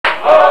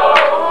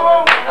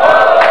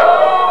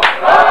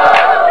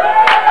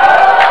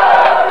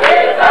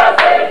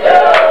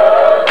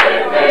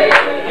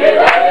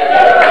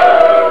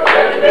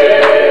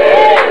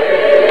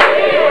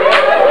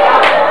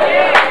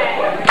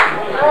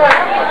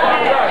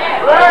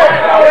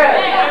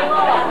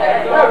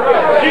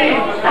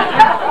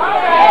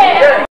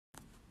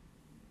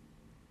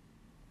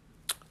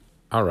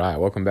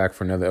welcome back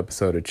for another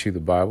episode of Chew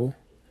the Bible.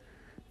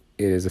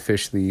 It is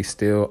officially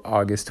still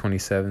August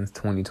 27th,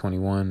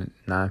 2021,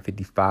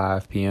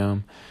 9:55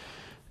 p.m.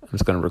 I'm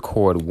just going to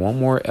record one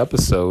more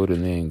episode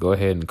and then go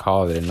ahead and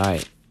call it a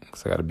night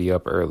because I got to be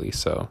up early.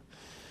 So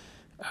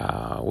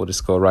we'll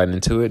just go right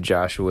into it.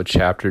 Joshua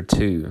chapter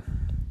 2.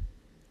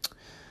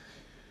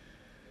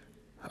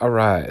 All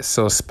right,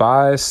 so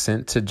spies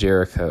sent to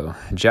Jericho.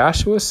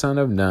 Joshua, son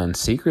of Nun,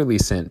 secretly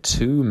sent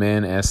 2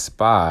 men as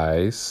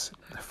spies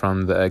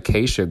from the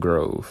Acacia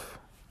Grove,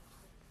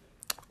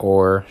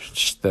 or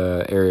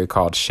the area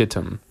called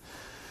Shittim,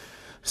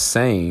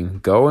 saying,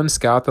 "Go and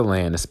scout the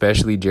land,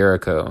 especially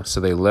Jericho." So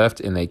they left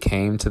and they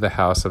came to the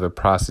house of a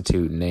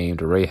prostitute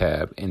named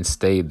Rahab and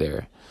stayed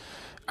there.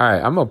 All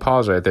right, I'm going to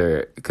pause right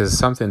there because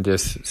something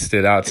just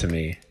stood out to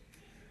me.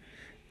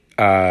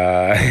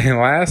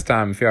 Last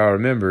time, if y'all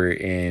remember,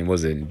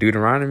 was it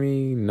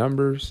Deuteronomy,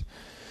 Numbers?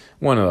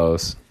 One of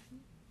those.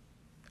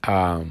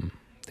 I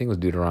think it was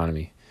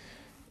Deuteronomy.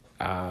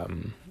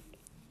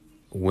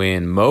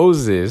 When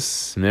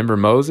Moses, remember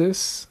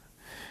Moses?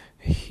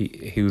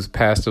 He was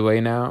passed away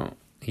now.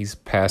 He's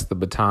passed the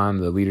baton,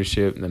 the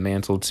leadership, the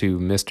mantle to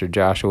Mr.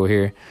 Joshua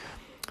here.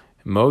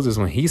 Moses,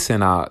 when he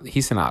sent out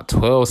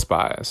 12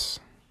 spies.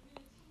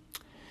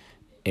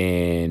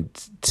 And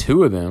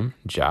 2 of them,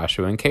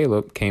 Joshua and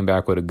Caleb, came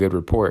back with a good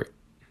report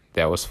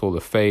that was full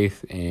of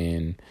faith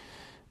and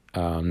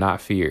not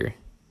fear.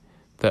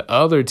 The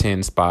other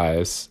 10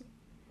 spies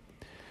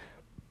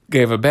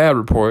gave a bad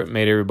report,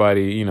 made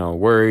everybody,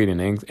 worried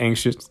and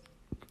anxious,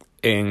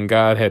 and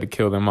God had to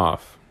kill them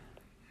off.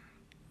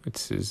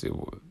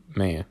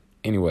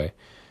 Anyway.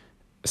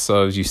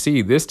 So as you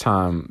see, this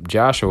time,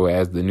 Joshua,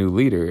 as the new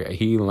leader,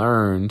 he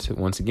learned,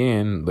 once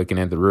again, looking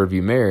at the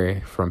rearview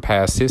mirror from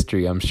past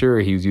history, I'm sure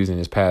he was using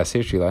his past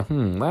history like,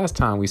 last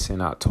time we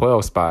sent out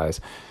 12 spies,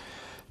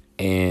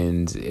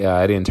 and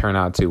it didn't turn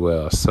out too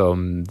well. So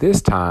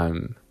this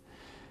time,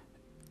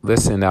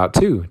 let's send out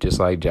 2, just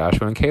like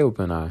Joshua and Caleb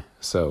and I.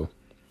 So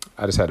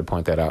I just had to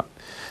point that out.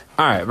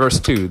 All right, verse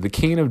 2, the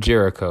king of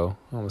Jericho,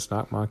 almost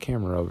knocked my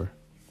camera over.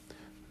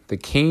 The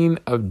king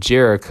of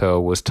Jericho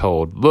was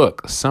told,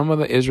 "Look, some of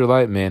the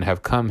Israelite men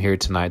have come here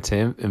tonight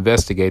to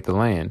investigate the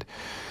land."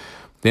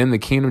 Then the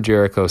king of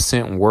Jericho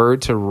sent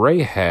word to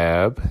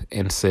Rahab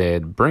and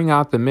said, "Bring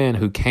out the men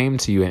who came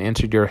to you and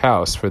entered your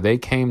house, for they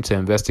came to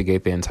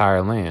investigate the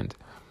entire land."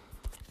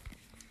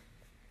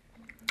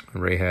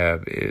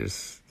 Rahab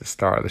is the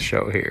star of the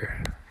show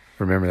here.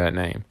 Remember that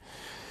name.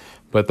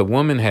 But the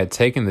woman had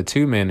taken the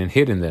 2 men and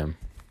hidden them.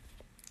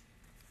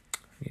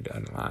 I need to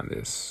underline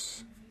this.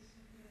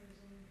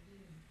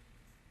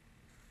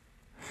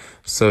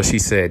 So she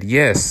said,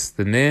 "Yes,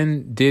 the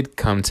men did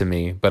come to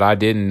me, but I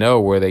didn't know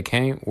where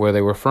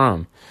they were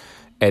from.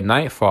 At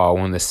nightfall,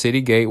 when the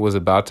city gate was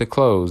about to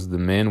close, the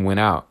men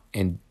went out,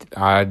 and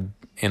I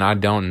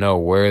don't know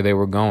where they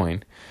were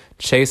going.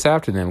 Chase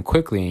after them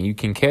quickly, and you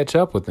can catch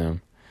up with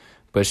them."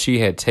 But she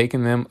had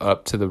taken them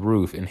up to the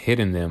roof and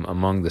hidden them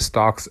among the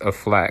stalks of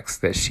flax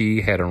that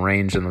she had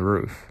arranged on the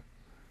roof.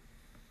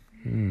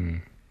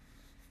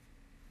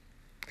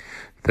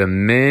 The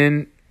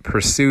men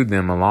pursued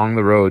them along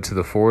the road to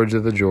the fords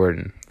of the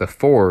Jordan,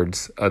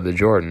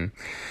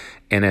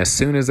 and as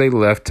soon as they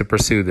left to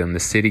pursue them, the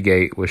city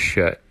gate was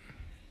shut.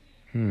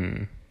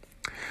 The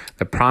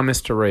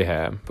promise to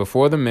Rahab.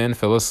 Before the men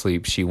fell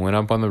asleep, she went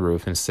up on the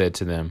roof and said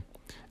to them,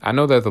 "I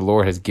know that the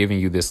Lord has given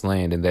you this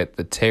land and that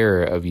the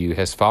terror of you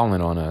has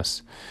fallen on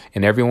us,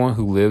 and everyone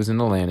who lives in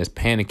the land is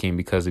panicking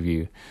because of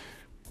you."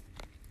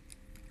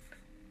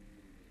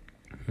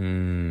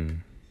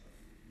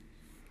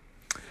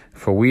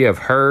 For we have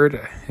heard,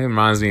 it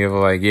reminds me of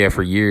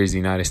for years, the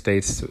United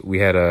States, we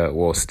had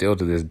still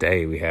to this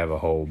day, we have a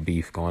whole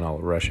beef going on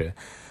with Russia.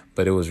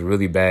 But it was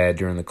really bad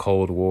during the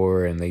Cold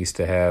War, and they used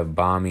to have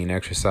bombing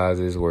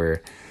exercises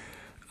where,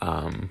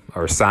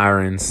 or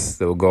sirens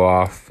that would go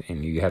off,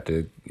 and you have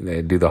to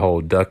do the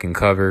whole duck and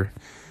cover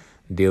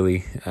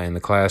dilly in the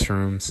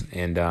classrooms.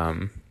 And,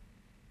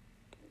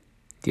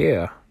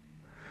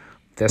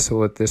 that's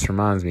what this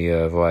reminds me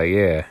of,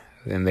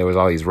 And there was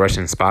all these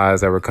Russian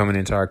spies that were coming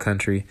into our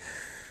country.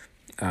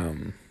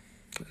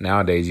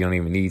 Nowadays, you don't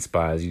even need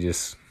spies.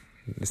 It's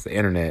the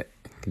internet.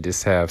 You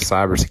just have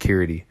cyber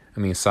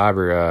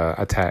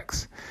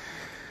attacks,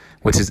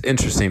 which is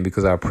interesting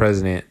because our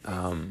president,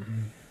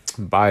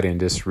 Biden,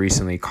 just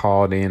recently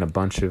called in a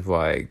bunch of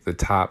the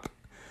top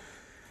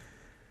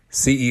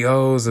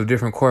CEOs of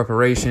different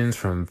corporations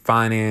from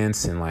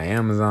finance and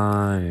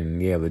Amazon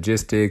and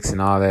logistics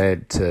and all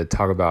that to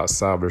talk about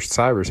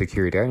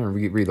cybersecurity. I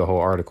didn't read the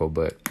whole article,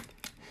 but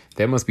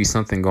there must be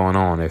something going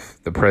on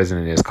if the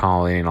president is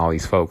calling in all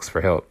these folks for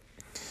help.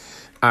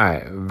 All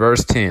right,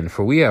 verse 10.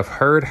 For we have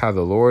heard how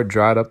the Lord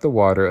dried up the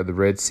water of the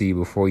Red Sea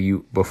before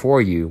you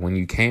when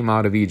you came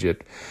out of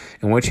Egypt,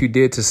 and what you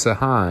did to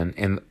Sihon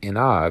and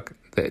Og,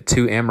 the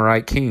 2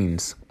 Amorite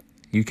kings.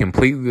 You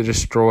completely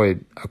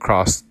destroyed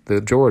across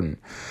the Jordan.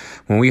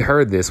 When we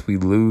heard this, we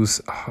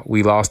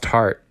lost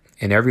heart,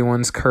 and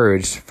everyone's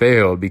courage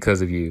failed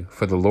because of you.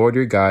 For the Lord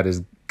your God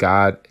is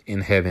God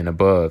in heaven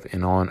above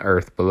and on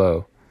earth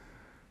below.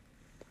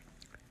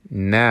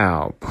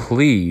 Now,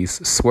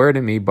 please swear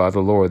to me by the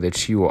Lord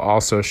that you will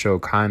also show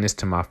kindness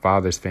to my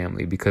father's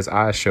family, because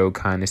I showed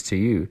kindness to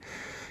you.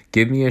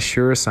 Give me a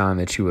sure sign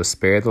that you will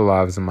spare the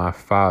lives of my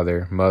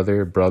father,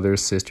 mother,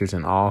 brothers, sisters,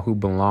 and all who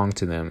belong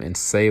to them, and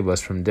save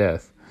us from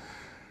death.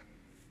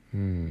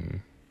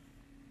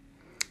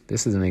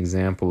 This is an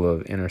example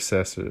of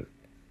intercession.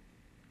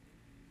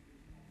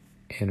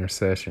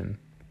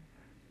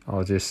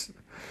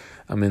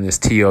 I'm in this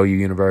TOU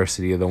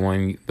university, or the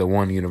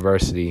one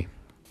university,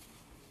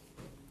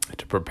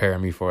 to prepare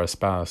me for a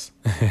spouse.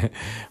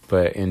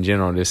 But in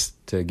general,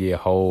 just to get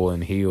whole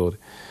and healed.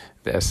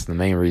 That's the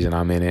main reason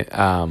I'm in it.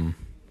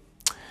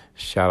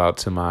 Shout out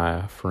to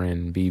my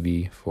friend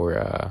BB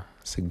for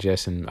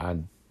suggesting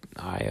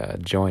I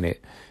join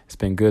it. It's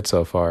been good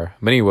so far.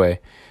 But anyway,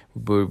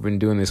 we've been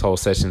doing these whole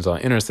sessions on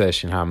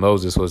intercession, how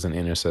Moses was an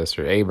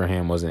intercessor,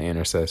 Abraham was an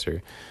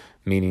intercessor,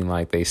 meaning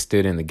like they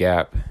stood in the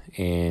gap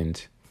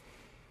and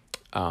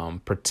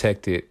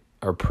protected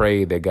or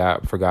prayed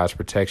that for God's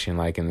protection,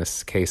 like in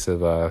this case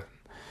of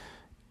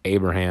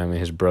Abraham and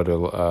his brother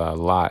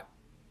Lot.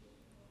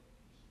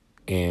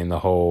 And the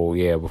whole,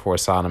 before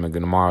Sodom and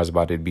Gomorrah was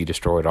about to be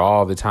destroyed,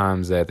 all the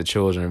times that the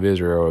children of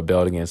Israel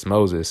rebelled against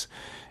Moses,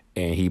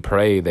 and he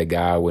prayed that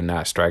God would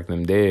not strike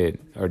them dead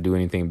or do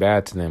anything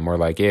bad to them. Or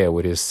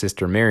with his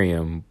sister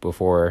Miriam,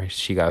 before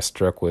she got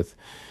struck with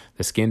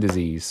the skin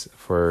disease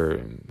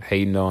for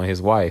hating on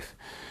his wife,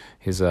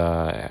 his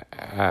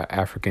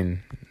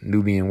African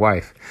Nubian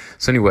wife.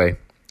 So anyway,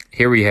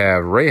 here we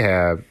have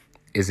Rahab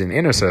is an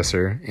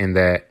intercessor in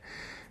that,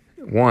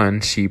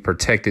 one, she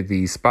protected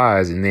these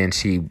spies, and then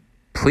she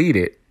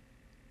pleaded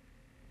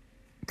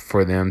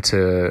for them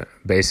to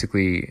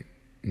basically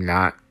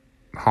not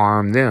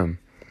harm them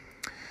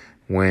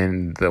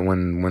when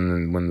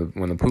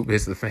the poop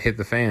hit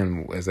the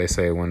fan, as they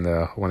say, when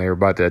they were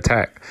about to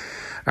attack.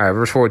 All right,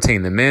 verse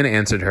 14. The men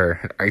answered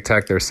her,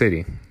 attacked their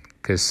city,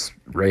 because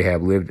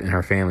Rahab lived in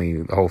her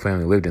family. The whole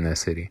family lived in that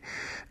city.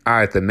 All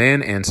right, the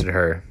men answered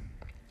her.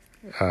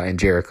 In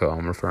Jericho,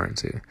 I'm referring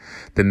to.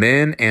 The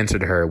men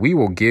answered her, we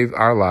will give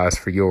our lives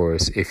for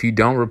yours. If you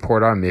don't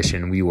report our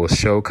mission, we will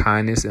show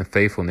kindness and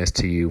faithfulness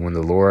to you when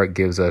the Lord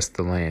gives us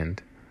the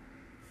land.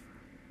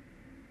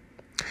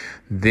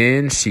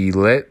 Then she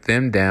let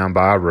them down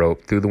by a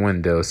rope through the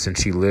window,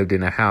 since she lived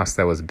in a house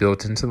that was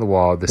built into the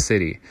wall of the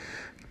city.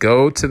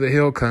 Go to the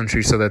hill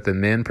country so that the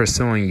men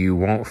pursuing you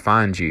won't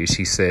find you,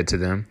 she said to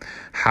them.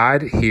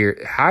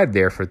 Hide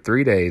there for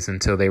 3 days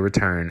until they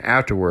return.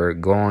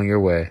 Afterward, go on your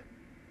way.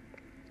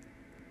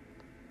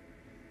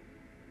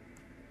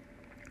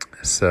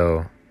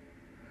 So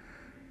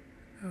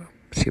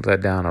she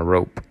let down a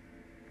rope.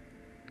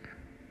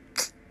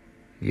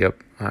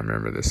 Yep, I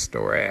remember this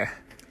story.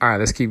 All right,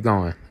 let's keep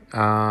going.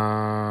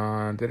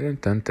 Verse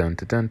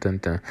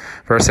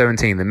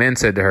 17, the men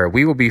said to her,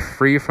 we will be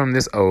free from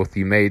this oath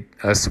you made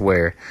us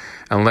swear,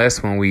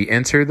 unless when we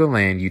enter the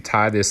land you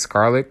tie this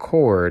scarlet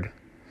cord.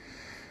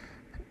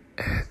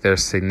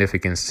 There's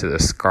significance to the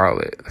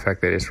scarlet, the fact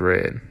that it's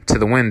red, to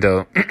the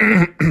window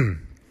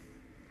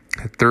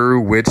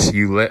through which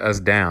you let us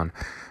down.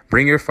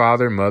 Bring your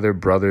father, mother,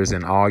 brothers,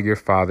 and all your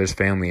father's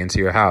family into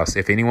your house.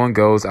 If anyone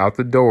goes out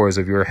the doors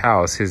of your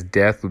house, his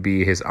death will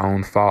be his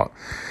own fault,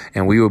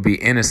 and we will be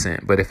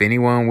innocent. But if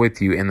anyone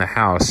with you in the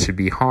house should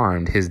be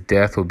harmed, his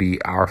death will be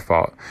our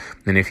fault.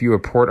 And if you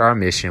report our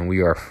mission,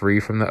 we are free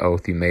from the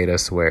oath you made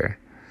us swear.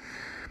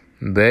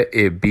 Let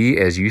it be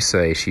as you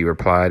say, she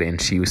replied, and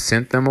she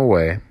sent them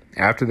away.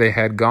 After they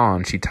had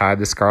gone, she tied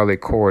the scarlet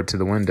cord to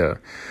the window.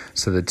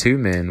 So the two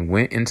men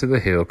went into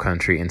the hill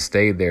country and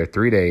stayed there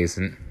 3 days.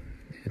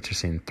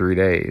 Interesting, 3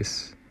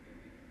 days.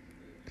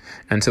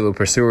 Until the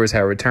pursuers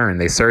had returned.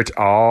 They searched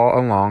all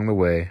along the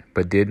way,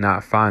 but did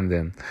not find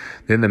them.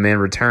 Then the men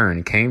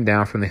returned, came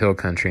down from the hill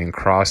country, and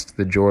crossed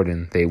the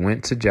Jordan. They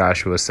went to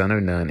Joshua, son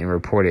of Nun, and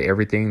reported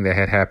everything that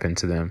had happened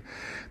to them.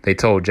 They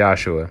told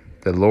Joshua,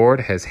 the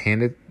Lord has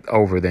handed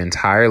over the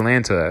entire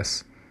land to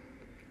us.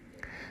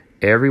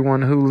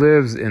 Everyone who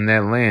lives in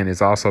that land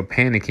is also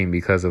panicking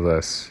because of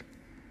us.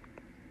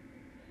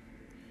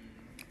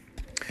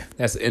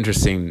 That's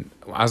interesting.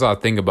 As I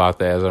think about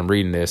that, as I'm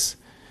reading this,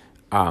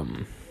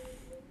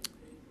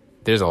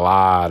 there's a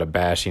lot of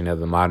bashing of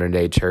the modern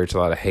day church, a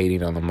lot of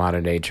hating on the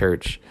modern day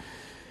church.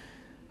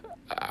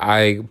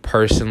 I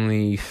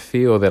personally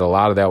feel that a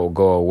lot of that will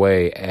go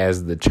away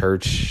as the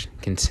church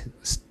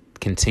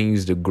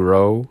continues to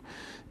grow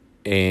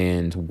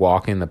and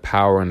walk in the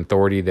power and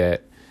authority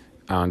that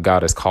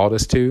God has called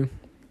us to.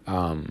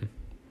 What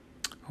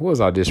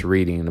was I just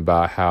reading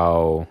about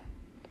how,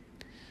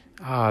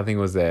 I think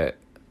it was that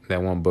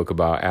one book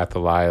about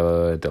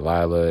Athaliah,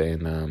 Delilah,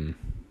 and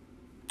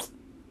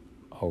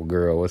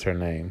what's her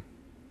name?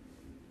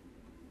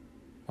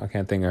 I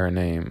can't think of her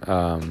name.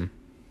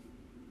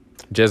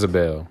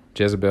 Jezebel,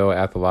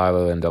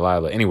 Athaliah, and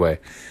Delilah. Anyway,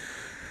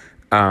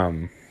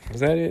 was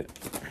that it?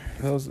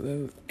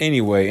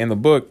 Anyway, in the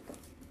book,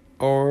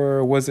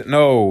 Or was it?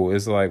 No,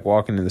 it's like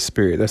Walking in the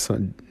Spirit. That's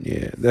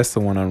the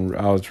one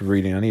I was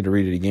reading. I need to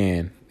read it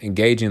again.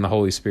 Engaging the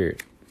Holy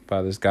Spirit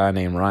by this guy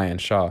named Ryan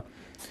Shaw,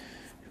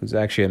 who's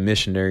actually a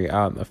missionary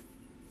out in the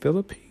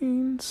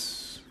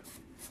Philippines,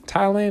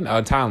 Thailand.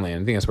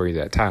 Thailand. I think that's where he's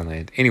at.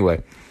 Thailand.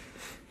 Anyway,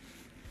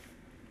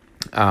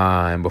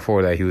 and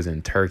before that, he was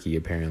in Turkey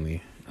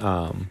apparently.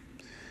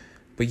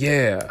 But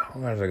yeah,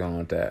 where was I going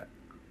with that?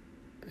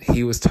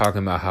 He was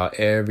talking about how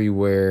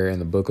everywhere in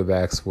the book of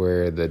Acts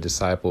where the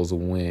disciples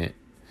went,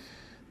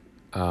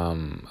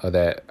 of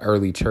that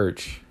early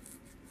church,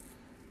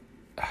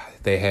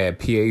 they had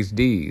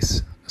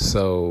PhDs.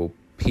 So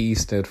P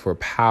stood for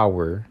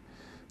power.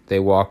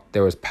 There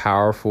was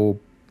powerful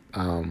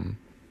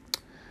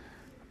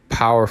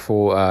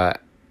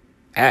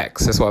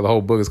acts. That's why the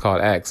whole book is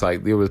called Acts.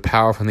 Like, there was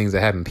powerful things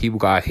that happened. People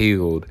got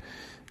healed.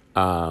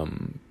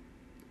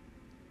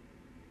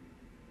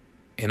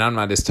 And I'm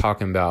not just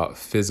talking about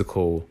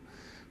physical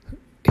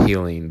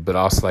healing, but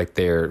also like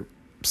their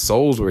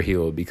souls were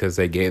healed because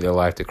they gave their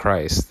life to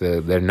Christ.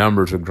 Their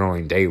numbers were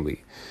growing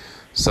daily.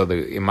 So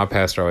my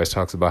pastor always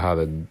talks about how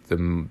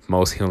the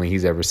most healing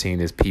he's ever seen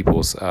is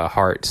people's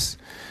hearts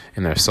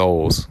and their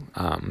souls,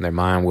 their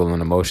mind, will,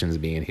 and emotions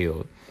being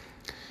healed.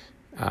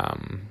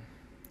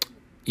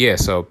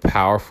 So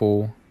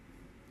powerful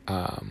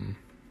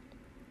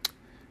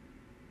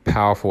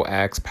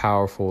acts,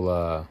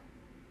 powerful.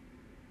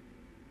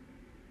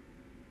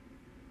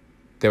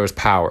 There was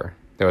power.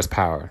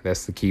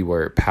 That's the key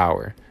word,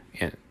 power.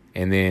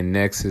 And then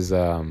next is,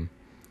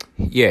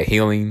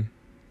 healing,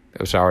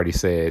 which I already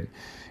said,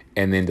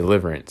 and then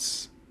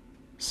deliverance.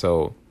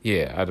 So,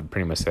 yeah, I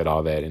pretty much said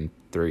all that in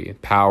 3.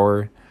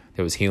 Power,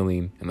 there was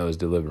healing, and there was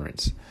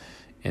deliverance.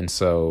 And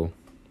so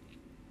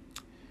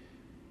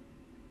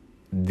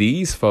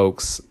these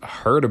folks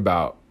heard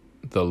about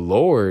the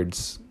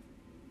Lord's,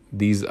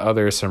 these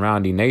other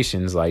surrounding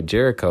nations like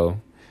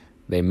Jericho.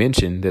 They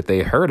mentioned that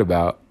they heard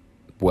about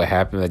what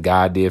happened that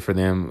God did for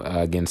them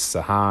against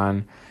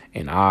Sihon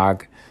and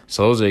Og.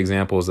 So those are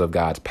examples of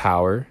God's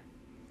power,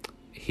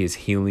 his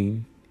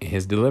healing, and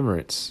his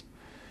deliverance.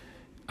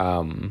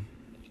 In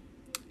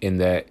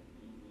that,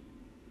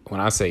 when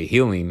I say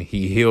healing,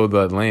 he healed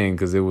the land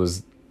because it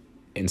was,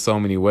 in so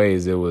many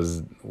ways, it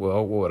was,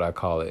 what would I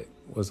call it?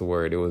 What's the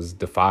word? It was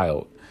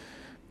defiled.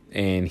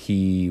 And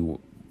you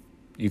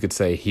could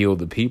say, healed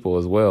the people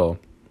as well.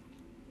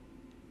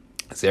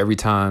 So every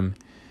time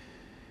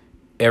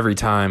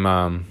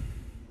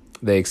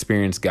they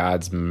experienced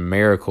God's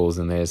miracles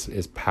and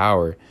his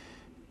power,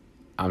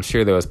 I'm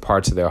sure there was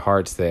parts of their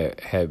hearts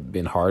that had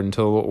been hardened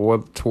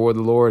toward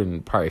the Lord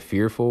and probably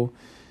fearful,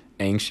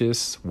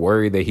 anxious,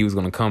 worried that he was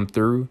going to come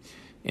through.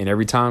 And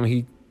every time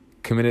he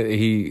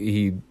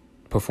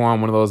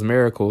performed one of those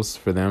miracles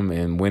for them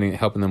and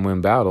helping them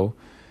win battle,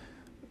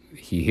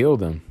 he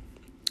healed them.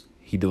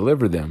 He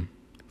delivered them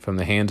from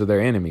the hands of their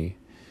enemy.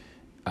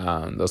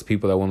 Those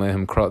people that won't let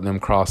them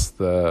cross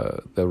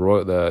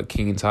the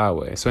King's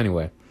Highway. So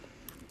anyway,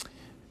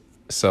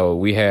 so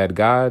we had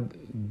God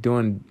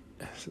doing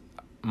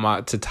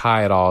to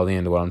tie it all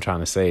into what I'm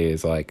trying to say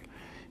is like,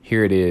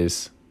 here it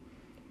is.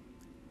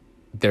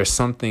 There's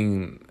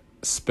something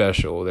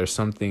special. There's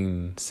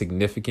something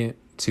significant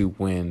to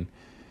when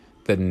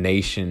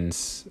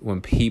there's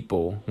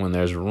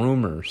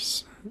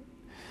rumors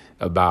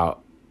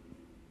about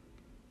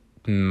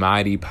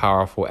mighty,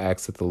 powerful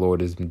acts that the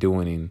Lord is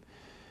doing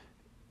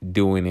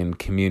in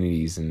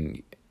communities,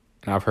 and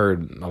I've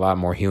heard a lot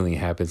more healing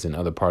happens in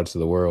other parts of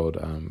the world.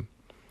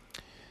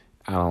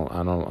 I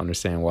don't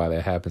understand why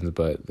that happens,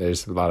 but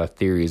there's a lot of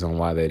theories on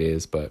why that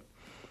is. But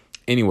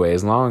anyway,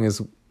 as long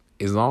as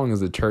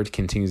the church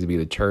continues to be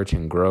the church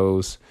and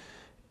grows,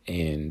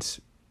 and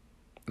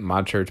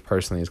my church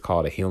personally is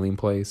called a healing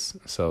place,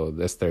 so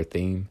that's their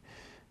theme.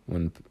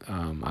 When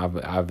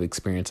I've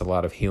experienced a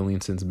lot of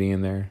healing since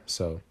being there.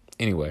 So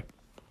anyway.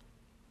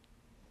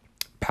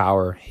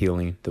 Power,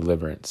 healing,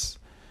 deliverance.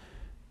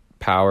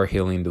 Power,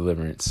 healing,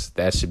 deliverance.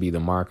 That should be the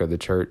mark of the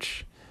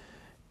church.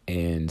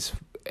 And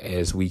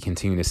as we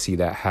continue to see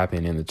that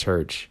happen in the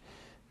church,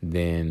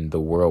 then the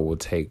world will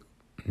take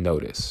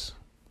notice.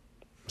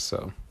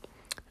 So,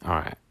 all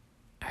right.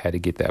 I had to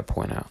get that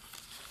point out.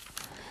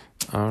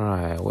 All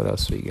right. What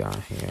else we got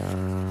here?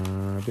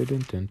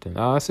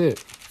 Oh, that's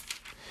it.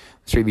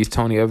 Let's read these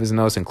Tony Evans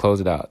notes and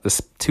close it out.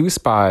 The 2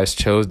 spies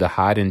chose to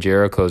hide in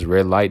Jericho's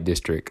red light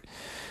district.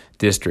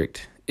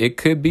 It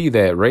could be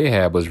that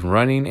Rahab was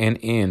running an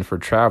inn for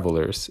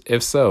travelers.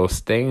 If so,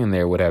 staying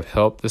there would have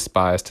helped the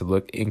spies to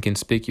look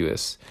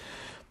inconspicuous.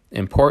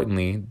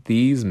 Importantly,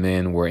 these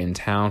men were in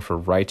town for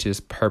righteous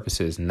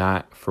purposes,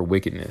 not for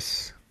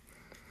wickedness.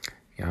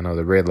 Y'all know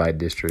the red light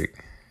district.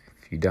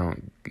 If you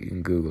don't, you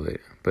can Google it.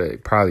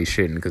 But probably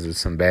shouldn't because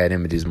some bad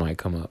images might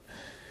come up.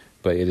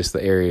 But it is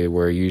the area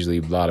where usually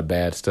a lot of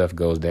bad stuff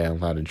goes down.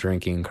 A lot of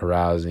drinking,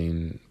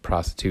 carousing,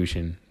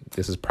 prostitution.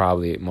 This is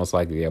probably most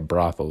likely a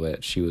brothel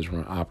that she was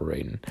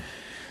operating.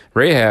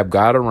 Rahab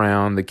got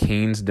around the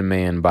king's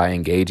demand by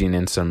engaging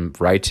in some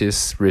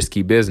righteous,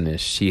 risky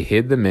business. She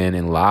hid the men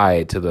and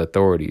lied to the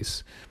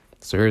authorities.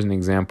 So here's an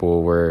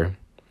example where,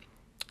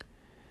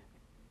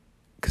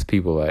 because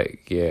people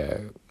like, yeah,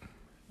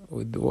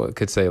 what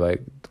could say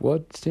like,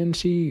 what, didn't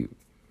she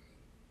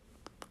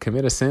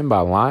commit a sin by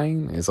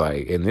lying? It's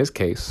like, in this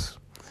case,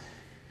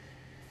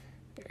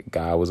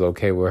 God was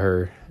okay with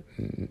her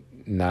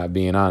not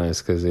being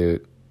honest because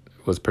it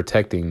was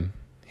protecting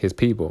his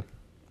people.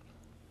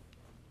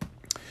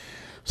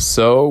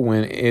 So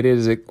when it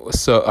is,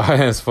 so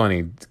it's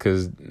funny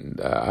because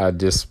I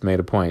just made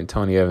a point.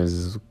 Tony Evans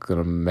is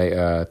going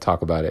to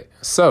talk about it.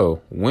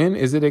 So when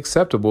is it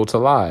acceptable to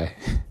lie?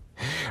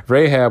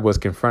 Rahab was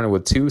confronted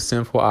with two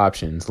sinful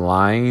options: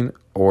 lying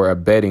or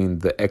abetting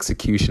the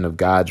execution of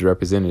God's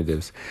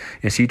representatives.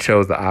 And she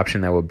chose the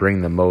option that would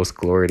bring the most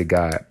glory to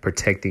God,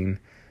 protecting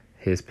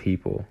his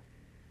people.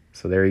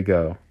 So there you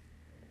go.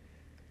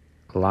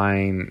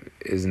 Lying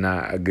is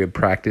not a good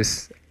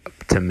practice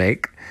to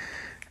make.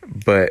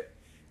 But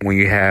when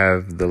you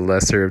have the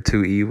lesser of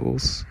two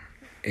evils,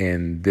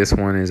 and this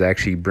one is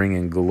actually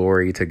bringing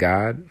glory to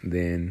God,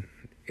 then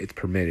it's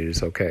permitted.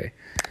 It's okay.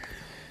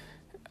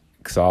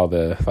 Because all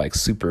the like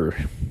super,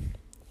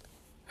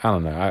 I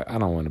don't know. I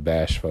don't want to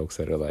bash folks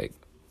that are like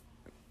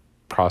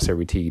cross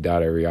every T,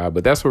 dot every I.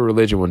 But that's what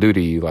religion will do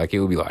to you. Like it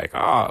will be like,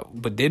 oh,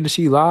 but didn't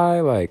she lie?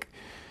 Like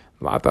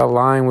I thought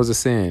lying was a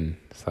sin.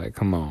 It's like,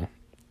 come on.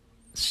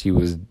 She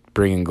was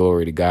bringing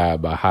glory to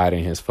God by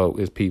hiding his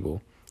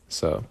people.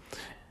 So,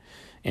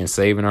 and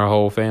saving her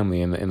whole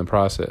family in the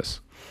process.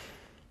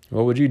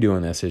 What would you do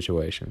in that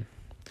situation?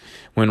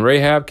 When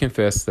Rahab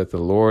confessed that the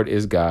Lord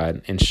is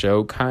God and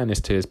showed kindness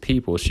to his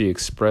people, she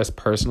expressed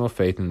personal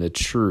faith in the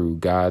true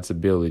God's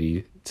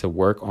ability to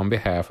work on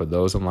behalf of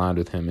those aligned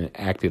with him and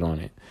acted on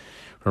it.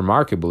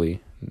 Remarkably,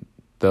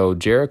 though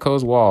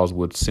Jericho's walls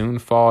would soon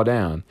fall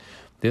down,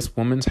 this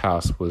woman's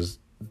house was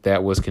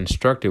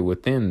constructed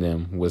within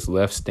them was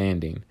left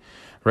standing.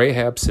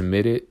 Rahab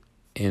submitted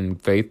in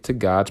faith to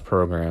God's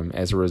program.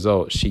 As a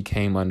result, she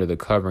came under the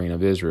covering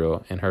of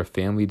Israel, and her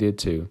family did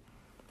too.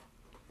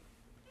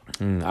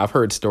 I've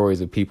heard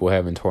stories of people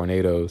having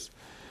tornadoes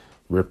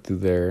rip through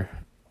their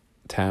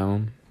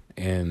town,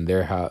 and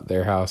their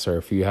house or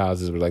a few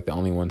houses were like the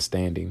only one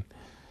standing.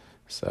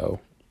 So,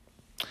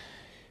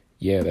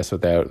 yeah, that's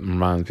what that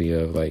reminds me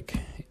of. Like,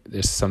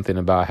 there's something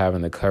about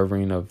having the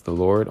covering of the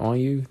Lord on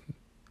you,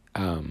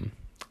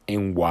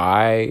 and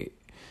why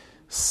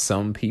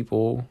some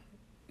people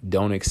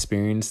don't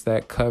experience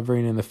that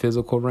covering in the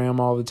physical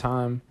realm all the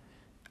time.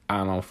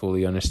 I don't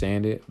fully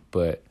understand it,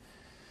 but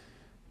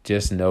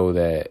just know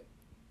that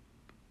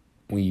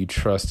when you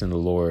trust in the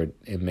Lord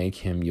and make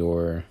him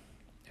your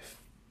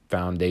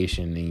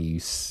foundation and you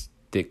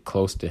stick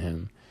close to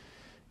him.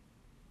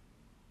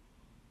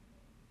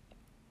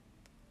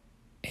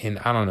 And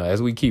I don't know,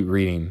 as we keep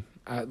reading,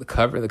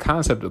 the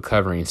concept of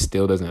covering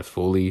still doesn't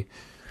fully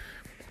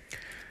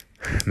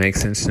make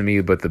sense to me,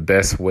 but the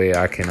best way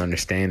I can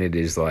understand it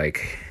is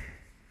like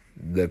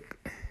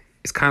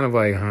it's kind of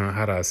like,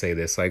 how do I say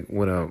this? Like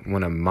when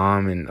a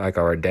mom and like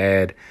our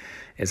dad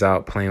is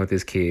out playing with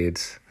his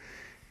kids,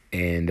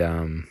 and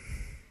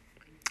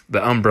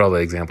the umbrella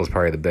example is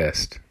probably the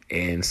best.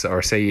 And so,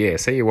 or say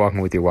you're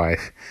walking with your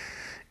wife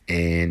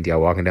and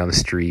y'all walking down the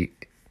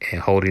street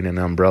and holding an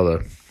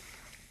umbrella,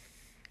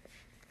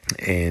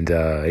 and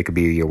it could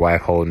be your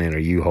wife holding it or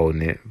you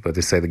holding it, but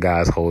just say the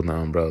guy's holding the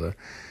umbrella,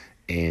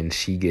 and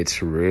she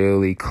gets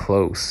really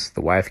close.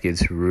 The wife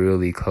gets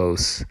really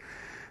close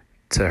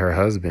to her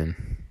husband,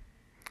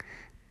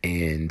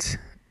 and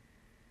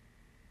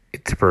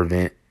to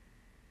prevent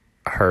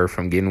her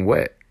from getting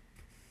wet.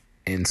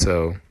 And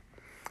so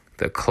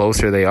the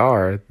closer they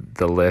are,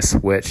 the less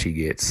wet she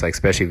gets. Like,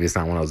 especially if it's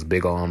not one of those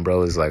big old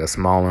umbrellas, like a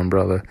small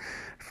umbrella,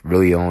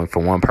 really only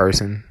for one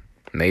person,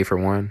 made for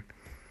one.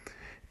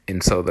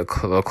 And so the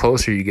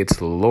closer you get to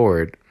the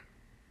Lord,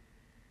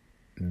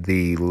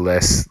 the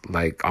less,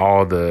 like,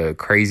 all the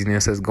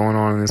craziness that's going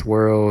on in this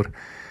world.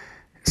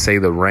 Say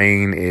the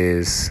rain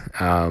is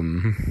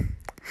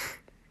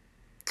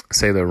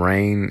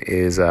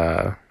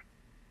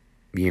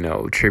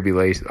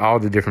tribulation, all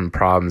the different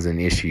problems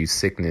and issues,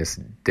 sickness,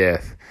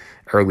 death,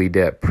 early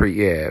death,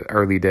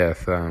 early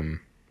death, or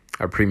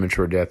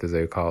premature death, as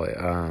they call it.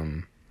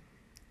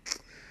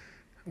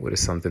 What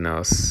is something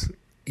else?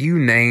 You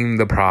name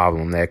the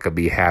problem that could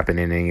be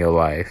happening in your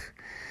life.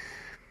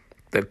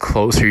 The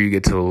closer you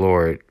get to the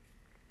Lord,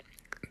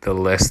 the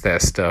less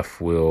that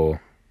stuff will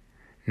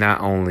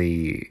not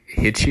only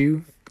hit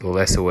you, the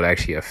less it would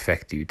actually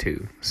affect you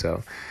too.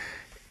 So,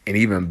 and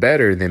even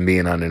better than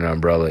being under an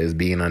umbrella is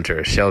being under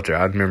a shelter.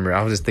 I remember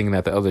I was just thinking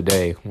that the other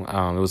day. It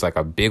was like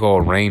a big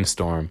old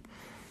rainstorm,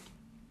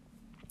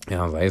 and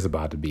I was like, it's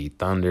about to be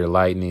thunder,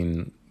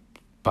 lightning,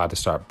 about to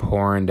start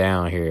pouring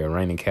down here,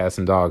 raining cats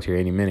and dogs here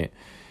any minute.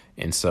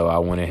 And so I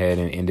went ahead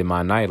and ended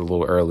my night a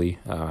little early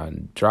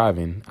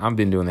driving. I've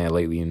been doing that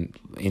lately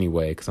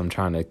anyway, because I'm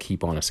trying to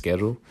keep on a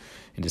schedule.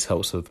 It just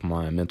helps with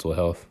my mental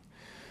health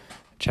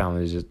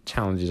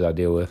challenges I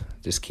deal with,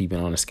 just keeping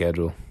on a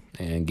schedule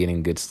and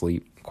getting good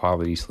sleep,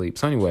 quality sleep.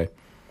 So anyway,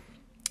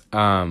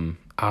 I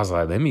I was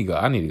like, let me go.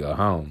 I need to go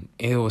home.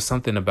 It was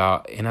something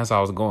about, and as I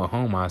was going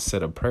home, I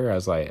said a prayer. I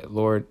was like,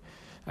 Lord,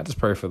 I just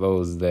pray for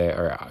those that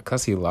are,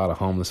 cause I see a lot of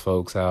homeless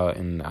folks out,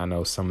 and I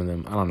know some of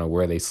them, I don't know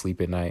where they sleep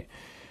at night.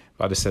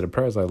 But I just said a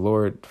prayer. I was like,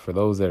 Lord, for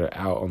those that are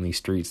out on these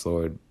streets,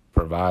 Lord,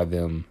 provide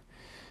them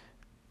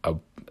a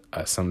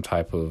some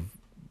type of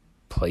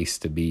place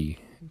to be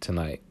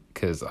tonight.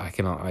 Cause I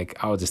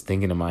was just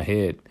thinking in my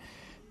head,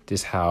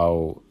 just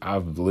how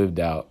I've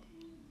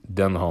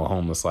done the whole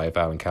homeless life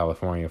out in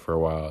California for a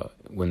while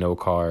with no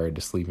car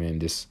to sleep in.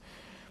 Just,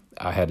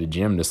 I had a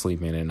gym to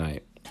sleep in at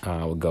night.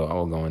 I would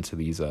go into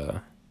these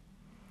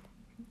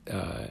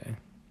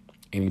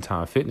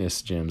Anytime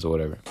Fitness gyms or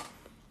whatever.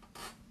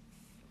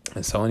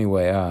 And so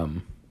anyway,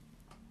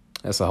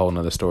 that's a whole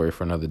nother story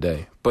for another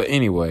day. But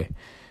anyway,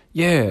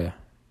 yeah,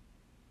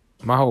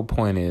 my whole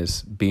point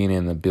is being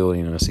in a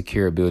building, a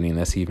secure building,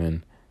 that's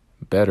even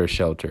better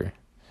shelter.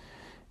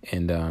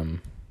 And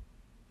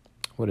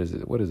what is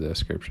it? What is that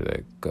scripture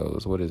that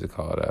goes? What is it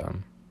called?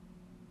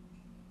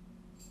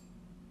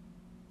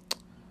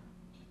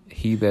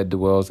 He that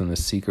dwells in the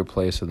secret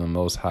place of the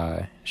Most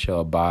High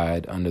shall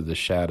abide under the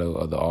shadow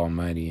of the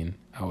Almighty. And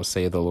I will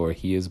say of the Lord,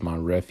 He is my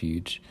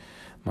refuge,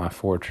 my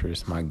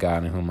fortress, my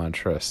God in whom I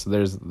trust. So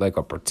there's like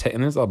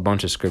and there's a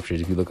bunch of scriptures.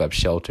 If you look up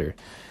shelter,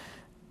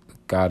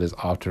 God is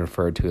often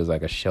referred to as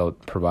like a shelter,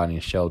 providing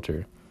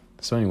shelter.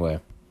 So anyway,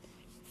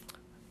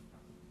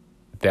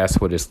 that's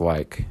what it's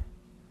like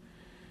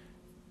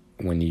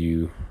when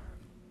you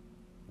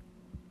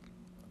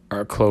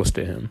are close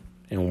to Him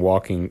and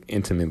walking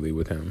intimately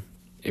with Him.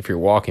 If you're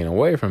walking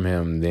away from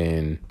Him,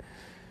 then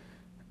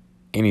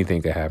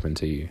anything could happen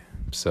to you.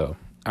 So,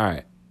 all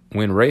right.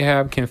 When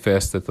Rahab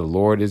confessed that the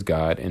Lord is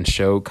God and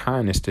showed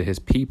kindness to His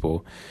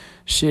people,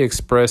 she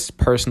expressed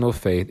personal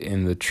faith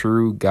in the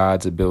true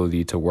God's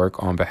ability to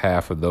work on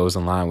behalf of those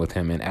in line with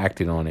Him and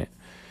acted on it.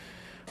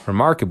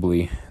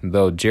 Remarkably,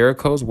 though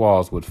Jericho's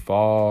walls would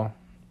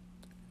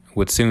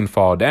soon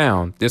fall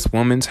down, this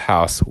woman's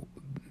house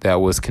that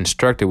was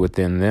constructed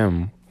within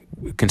them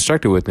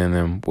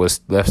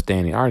was left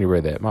standing. I already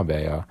read that. My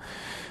bad, y'all.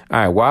 All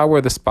right. Why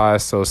were the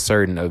spies so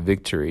certain of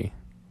victory?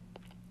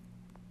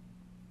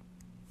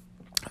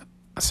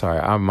 Sorry,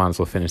 I might as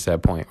well finish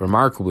that point.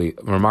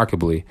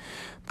 Remarkably,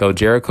 though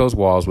Jericho's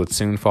walls would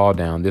soon fall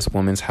down, this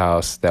woman's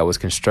house that was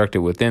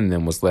constructed within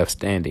them was left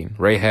standing.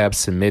 Rahab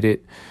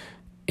submitted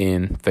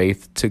in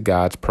faith to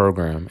God's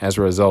program. As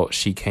a result,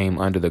 she came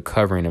under the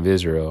covering of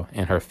Israel,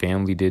 and her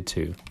family did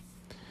too.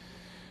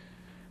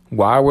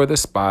 Why were the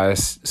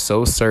spies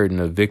so certain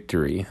of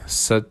victory?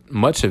 So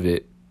much of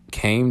it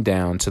came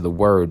down to the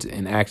words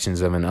and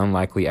actions of an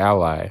unlikely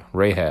ally,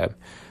 Rahab.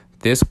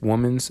 This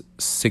woman's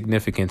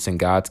significance in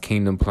God's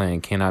kingdom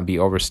plan cannot be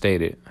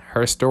overstated.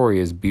 Her story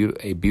is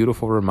a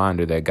beautiful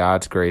reminder that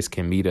God's grace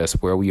can meet us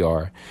where we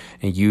are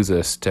and use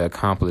us to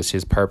accomplish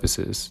His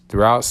purposes.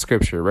 Throughout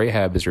Scripture,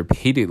 Rahab is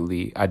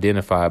repeatedly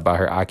identified by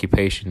her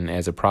occupation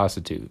as a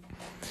prostitute.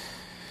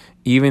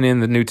 Even in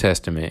the New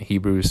Testament,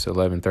 Hebrews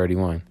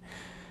 11:31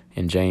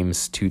 and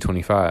James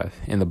 2:25.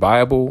 In the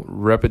Bible,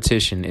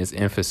 repetition is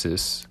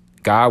emphasis.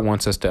 God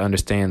wants us to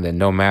understand that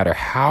no matter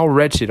how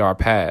wretched our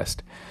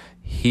past,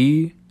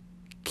 He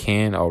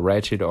can, or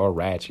ratchet,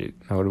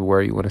 whatever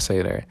word you want to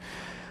say there,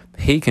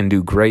 He can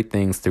do great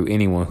things through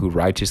anyone who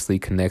righteously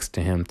connects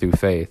to Him through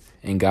faith.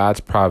 In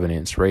God's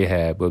providence,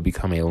 Rahab will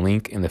become a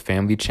link in the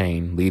family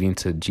chain leading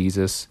to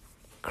Jesus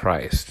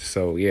Christ.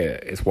 So yeah,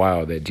 it's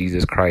wild that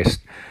Jesus Christ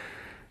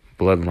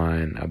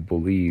bloodline, I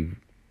believe,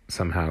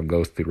 somehow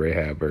goes through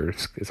Rahab, or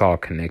it's all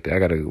connected. I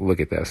got to look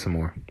at that some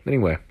more.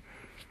 Anyway,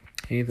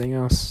 anything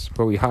else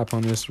before we hop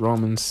on this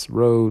Romans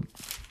road?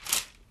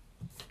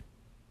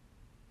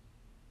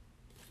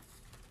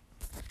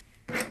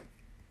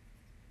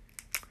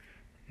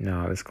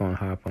 No, let's go and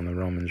hop on the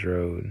Romans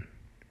road.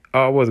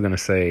 Oh, I was going to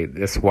say,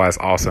 that's why it's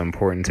also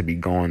important to be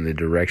going the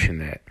direction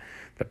that,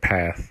 the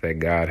path that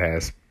God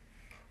has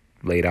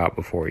laid out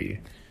before you.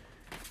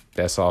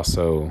 That's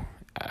also,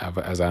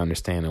 as I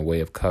understand, a way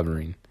of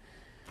covering.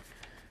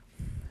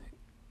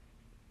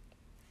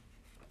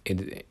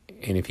 And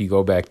if you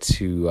go back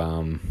to,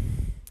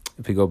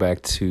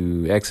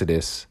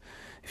 Exodus,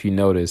 if you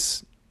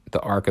notice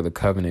the Ark of the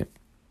Covenant,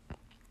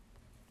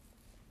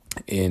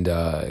 and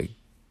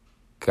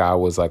God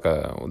was like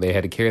they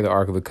had to carry the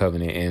Ark of the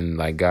Covenant, and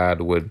like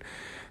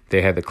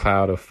they had the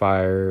cloud of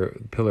fire,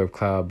 pillar of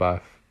cloud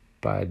by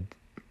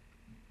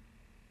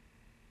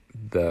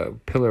the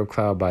pillar of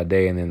cloud by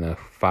day, and then the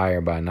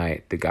fire by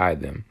night to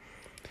guide them.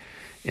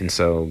 And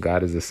so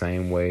God is the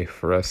same way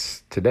for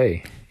us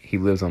today. He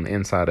lives on the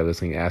inside of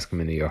us when you ask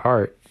Him into your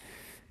heart,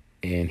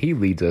 and He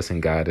leads us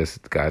and guides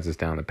us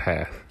down the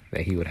path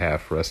that He would have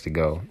for us to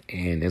go.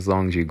 And as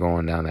long as you're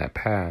going down that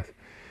path,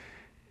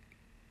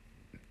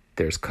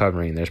 there's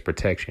covering, there's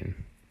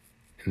protection.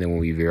 And then when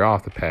we veer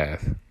off the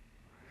path,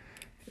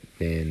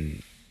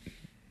 then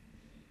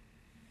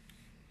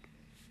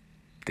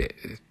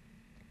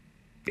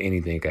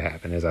anything could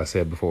happen, as I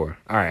said before.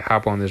 All right,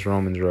 hop on this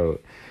Romans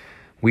road.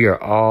 We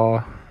are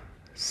all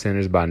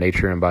sinners by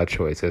nature and by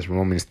choice. As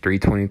Romans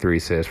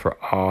 3:23 says, for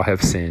all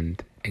have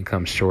sinned and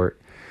come short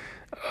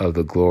of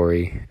the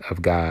glory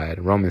of God.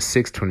 Romans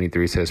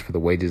 6:23 says, "For the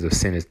wages of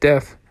sin is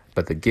death,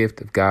 but the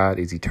gift of God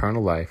is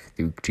eternal life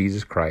through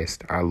Jesus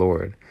Christ our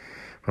Lord."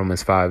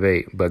 Romans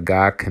 5:8, "But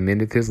God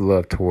commendeth his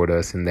love toward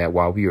us in that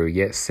while we were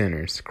yet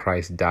sinners,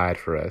 Christ died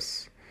for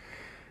us."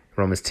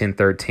 Romans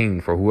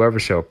 10:13, "For whoever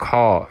shall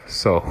call,"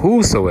 so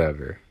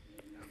whosoever,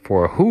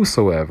 for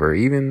whosoever,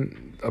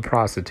 even a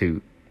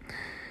prostitute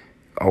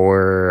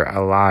or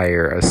a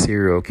liar, a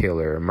serial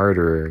killer, a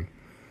murderer,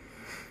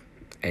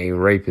 a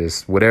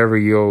rapist, whatever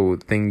your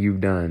thing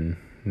you've done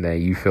that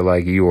you feel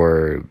like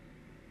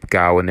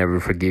God will never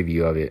forgive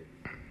you of it.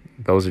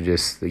 Those are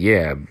just,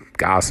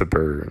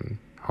 gossiper,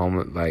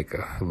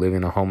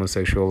 living a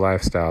homosexual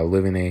lifestyle,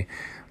 living a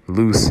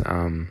loose,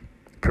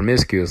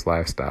 promiscuous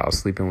lifestyle,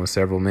 sleeping with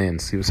several men,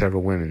 sleeping with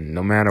several women,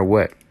 no matter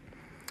what.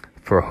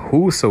 For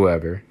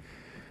whosoever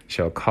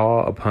shall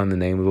call upon the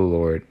name of the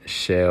Lord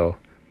shall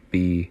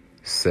be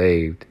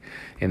saved.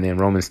 And then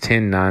Romans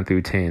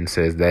 10:9-10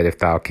 says that if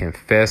thou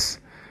confess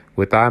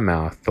with thy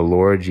mouth the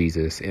Lord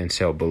Jesus, and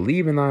shalt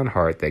believe in thine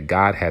heart that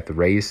God hath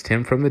raised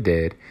him from the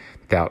dead,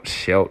 thou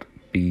shalt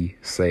be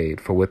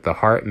saved. For with the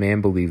heart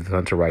man believeth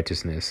unto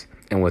righteousness,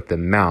 and with the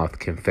mouth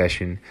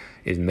confession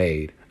is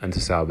made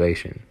unto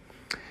salvation.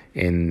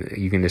 And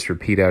you can just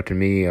repeat after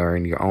me or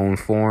in your own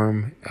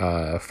form,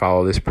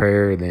 follow this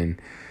prayer, then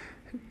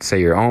say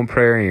your own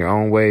prayer in your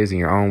own ways, in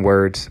your own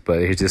words. But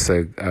it's just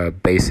a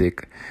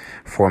basic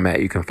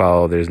format you can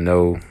follow. There's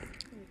no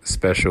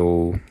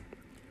special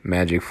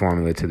magic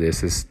formula to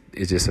this. It's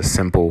just a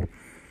simple,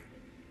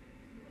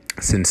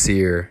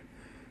 sincere,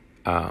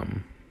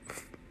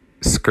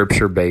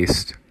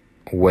 scripture-based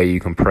way you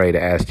can pray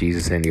to ask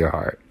Jesus into your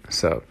heart.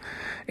 So,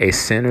 a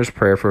sinner's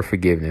prayer for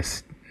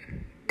forgiveness.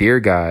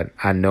 Dear God,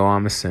 I know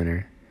I'm a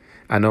sinner.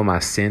 I know my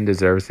sin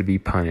deserves to be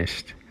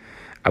punished.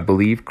 I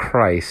believe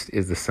Christ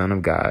is the Son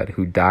of God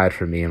who died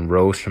for me and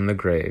rose from the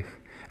grave.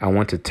 I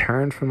want to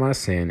turn from my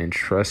sin and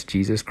trust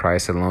Jesus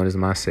Christ alone as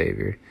my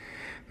Savior.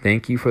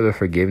 Thank you for the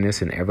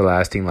forgiveness and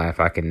everlasting life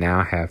I can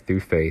now have through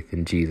faith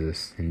in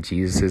Jesus. In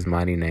Jesus'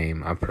 mighty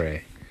name, I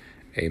pray.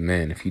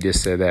 Amen. If you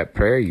just said that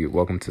prayer, you're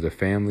welcome to the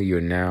family. You're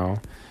now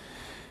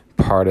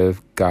part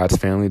of God's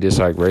family, just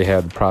like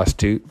Rahab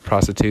the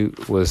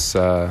prostitute was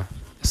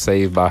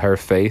saved by her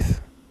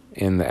faith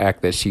in the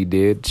act that she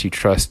did. She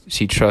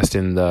trusted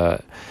in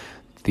the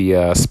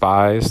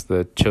spies,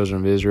 the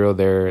children of Israel,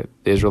 the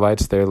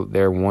Israelites,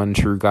 their one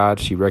true God.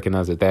 She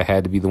recognized that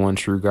had to be the one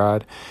true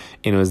God.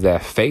 And it was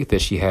that faith that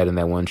she had in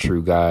that one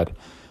true God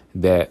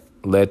that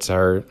led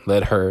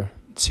her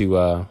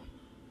to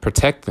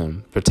protect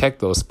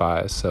those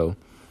spies. So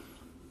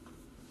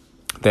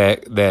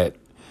that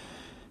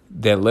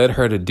led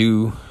her to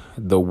do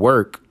the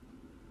work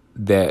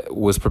that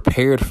was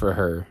prepared for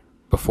her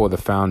before the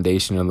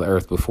foundation of the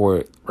earth,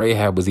 before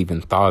Rahab was even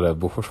thought of,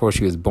 before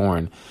she was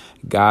born.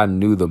 God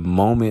knew the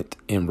moment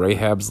in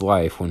Rahab's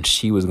life when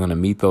she was going to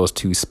meet those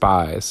two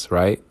spies,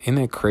 right? Isn't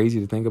that crazy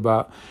to think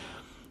about?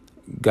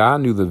 God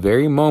knew the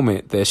very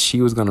moment that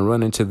she was going to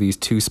run into these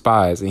two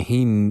spies,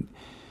 and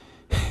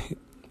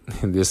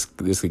this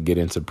could get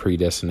into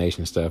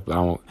predestination stuff,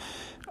 but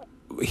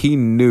he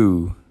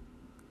knew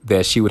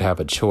that she would have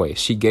a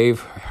choice. God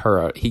gave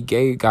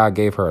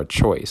her a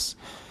choice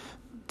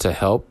to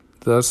help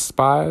the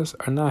spies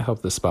or not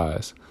help the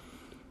spies.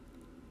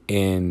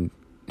 And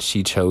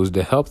she chose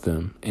to help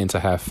them and to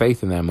have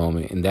faith in that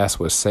moment. And that's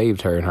what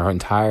saved her and her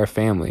entire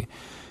family.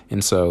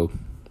 And so,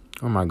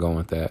 where am I going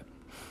with that?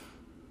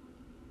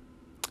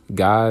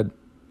 God,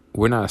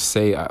 we're not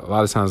saying, a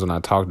lot of times when I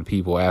talk to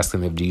people, ask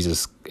them if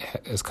Jesus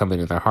has come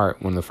into their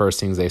heart, one of the first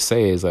things they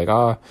say is like,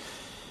 I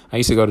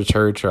used to go to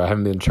church, or I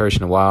haven't been to church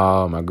in a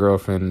while. My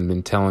girlfriend has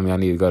been telling me I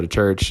need to go to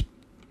church.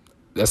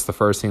 That's the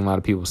first thing a lot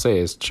of people say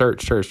is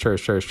church.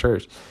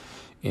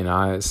 And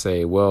I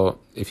say, well,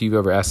 if you've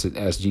ever asked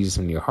Jesus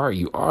into your heart,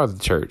 you are the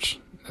church.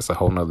 That's a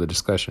whole nother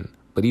discussion.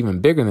 But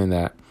even bigger than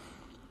that,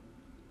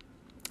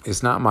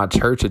 it's not my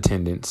church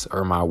attendance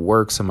or my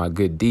works and my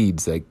good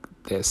deeds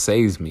that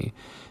saves me,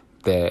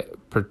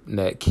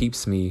 that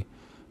keeps me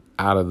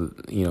out of,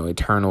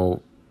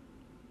 eternal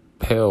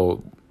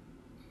hell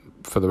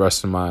for the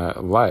rest of my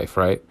life,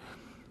 right?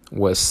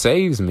 What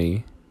saves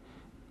me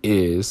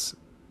is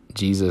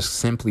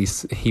Jesus.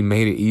 He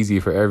made it easy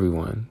for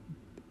everyone.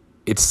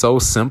 It's so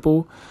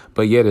simple,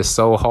 but yet it's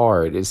so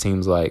hard. It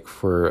seems like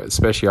for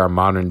especially our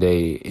modern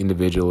day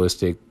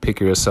individualistic, pick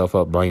yourself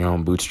up by your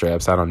own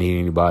bootstraps, I don't need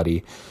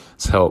anybody's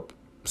help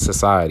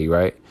society,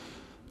 right?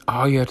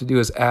 All you have to do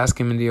is ask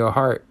him into your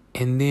heart.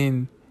 And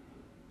then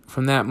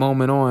from that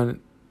moment on,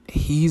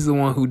 he's the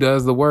one who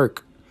does the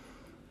work.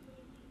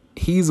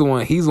 He's the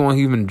one who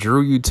even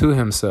drew you to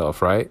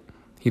himself, right?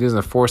 He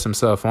doesn't force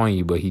himself on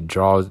you, but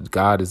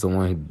God is the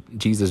one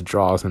Jesus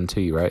draws him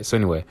to you, right? So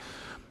anyway,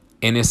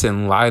 and it's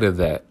in light of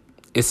that.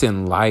 It's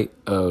in light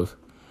of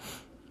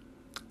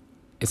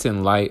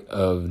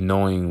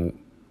knowing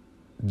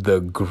the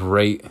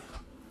great,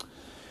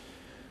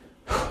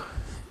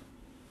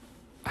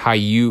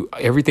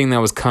 everything that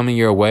was coming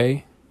your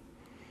way,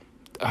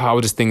 I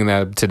was just thinking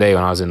that today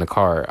when I was in the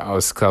car. I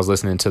was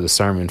listening to the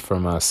sermon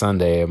from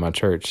Sunday at my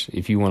church.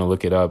 If you want to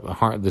look it up,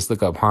 just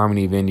look up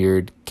Harmony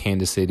Vineyard,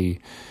 Kansas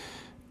City.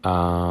 It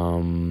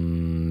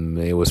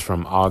was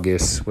from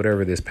August,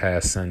 whatever this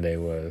past Sunday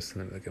was.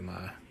 Let me look at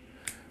my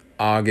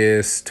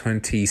August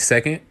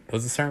 22nd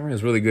was the sermon. It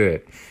was really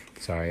good.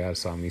 Sorry, I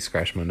saw me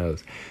scratch my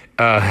nose.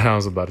 I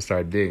was about to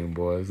start digging,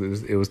 boys.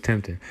 It was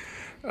tempting.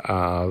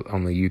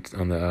 On the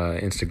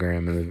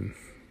Instagram and the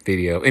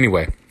video.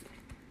 Anyway.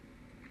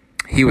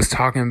 He was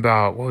talking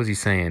about, what was he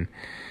saying?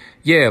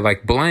 Yeah,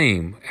 like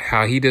blame,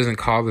 how he doesn't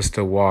call us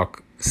to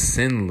walk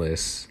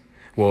sinless.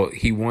 Well,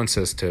 he wants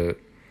us to,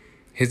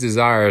 his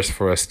desire is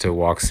for us to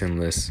walk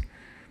sinless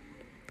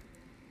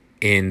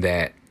in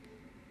that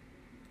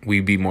we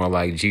be more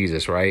like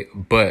Jesus, right?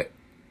 But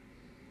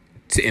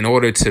in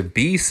order to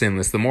be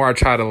sinless, the more I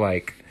try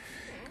to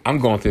I'm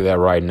going through that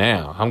right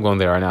now. I'm going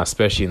there right now,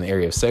 especially in the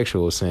area of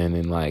sexual sin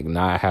and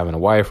not having a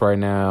wife right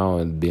now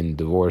and being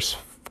divorced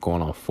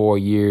going on 4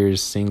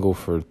 years, single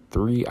for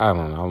 3. I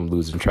don't know. I'm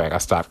losing track. I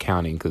stopped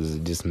counting because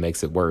it just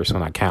makes it worse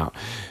when I count.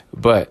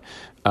 But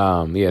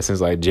since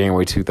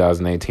January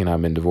 2018,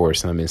 I've been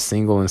divorced and I've been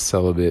single and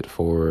celibate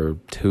for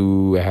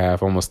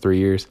 2.5, almost 3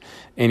 years.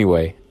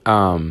 Anyway,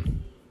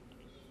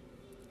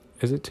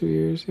 is it 2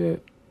 years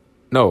yet?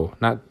 No,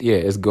 not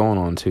yet. It's going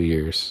on 2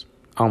 years,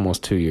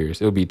 almost 2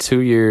 years. It'll be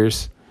 2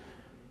 years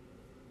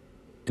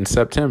in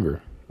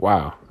September.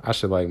 Wow. I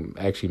should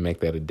actually make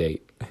that a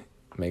date.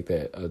 Make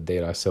that a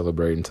date I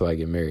celebrate until I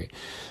get married.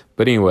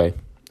 But anyway,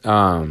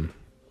 where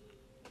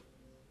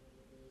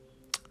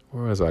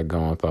was I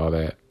going with all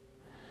that?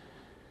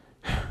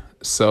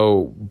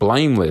 So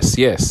blameless.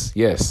 Yes.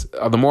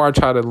 The more I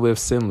try to live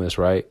sinless,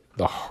 right,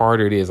 the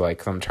harder it is.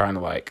 I'm trying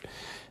to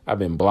I've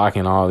been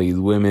blocking all these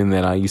women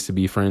that I used to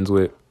be friends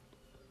with.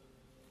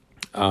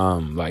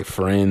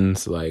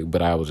 Friends,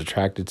 but I was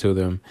attracted to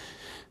them.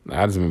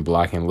 I've just been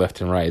blocking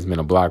left and right. It's been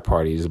a block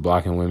party. Just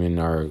blocking women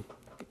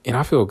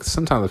and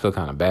sometimes I feel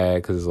kind of bad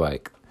because I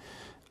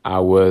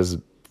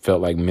felt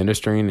like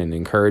ministering and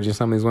encouraging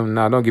some of these women.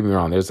 Now, don't get me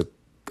wrong. There's a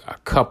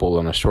couple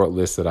on a short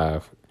list that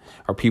are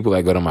people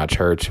that go to my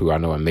church who I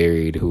know are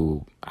married,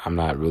 who I'm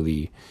not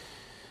really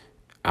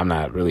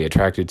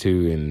attracted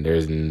to. And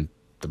there's the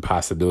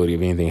possibility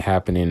of anything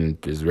happening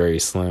is very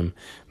slim.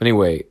 But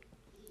anyway,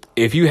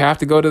 if you have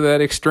to go to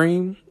that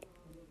extreme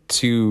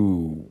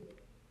to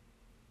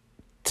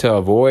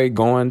avoid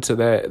going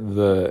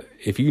to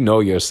if you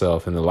know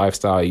yourself and the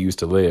lifestyle you used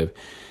to live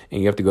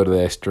and you have to go to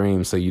that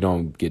extreme so you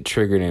don't get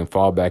triggered and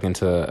fall back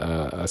into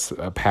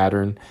a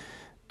pattern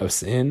of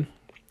sin,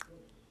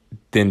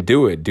 then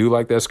do it. Do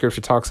like that scripture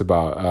talks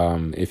about.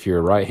 If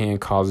your right hand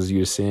causes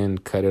you to sin,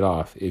 cut it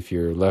off. If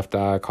your left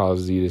eye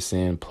causes you to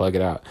sin, plug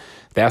it out.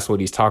 That's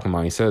what he's talking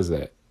about. He says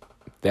that.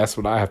 That's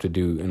what I have to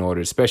do in order,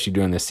 especially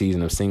during this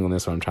season of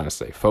singleness where I'm trying to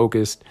stay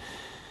focused.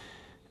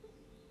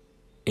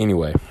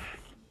 Anyway.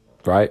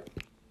 Right.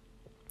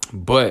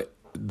 But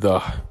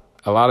a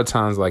lot of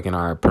times, in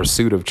our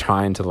pursuit of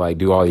trying to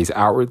do all these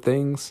outward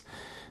things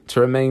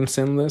to remain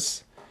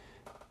sinless,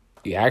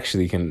 you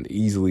actually can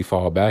easily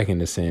fall back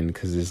into sin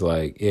because it's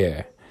but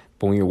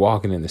when you're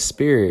walking in the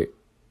Spirit,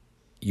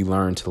 you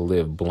learn to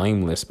live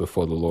blameless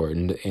before the Lord.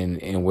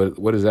 And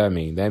what does that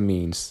mean? That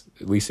means,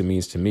 at least it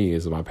means to me,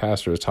 as my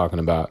pastor was talking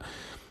about,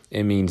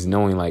 it means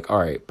knowing all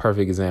right,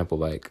 perfect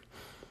example,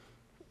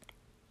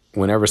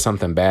 whenever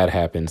something bad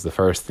happens, the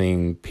first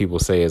thing people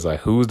say is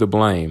who's to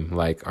blame? All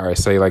right,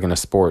 say in a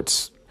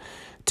sports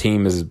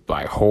team is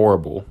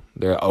horrible.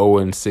 They're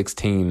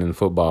 0-16 in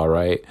football,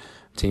 right?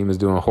 Team is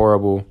doing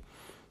horrible,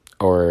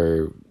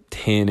 or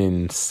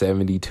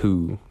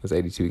 10-72. There's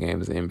 82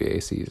 games in the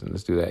NBA season.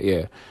 Let's do that.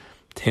 Yeah.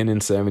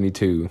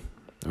 10-72.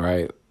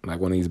 Right.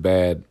 One of these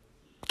bad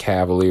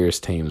Cavaliers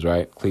teams,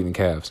 right? Cleveland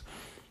Cavs.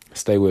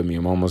 Stay with me.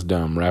 I'm almost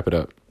done. Wrap it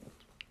up.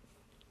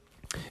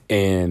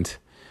 And,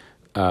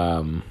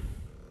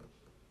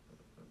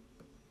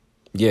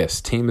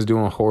 yes, team is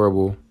doing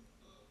horrible.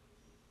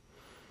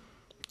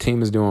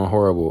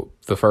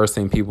 The first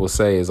thing people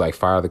say is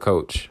fire the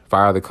coach.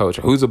 Fire the coach.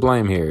 Who's to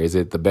blame here? Is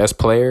it the best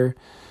player?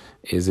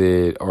 Is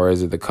it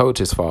the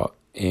coach's fault?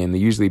 And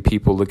usually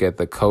people look at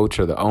the coach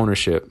or the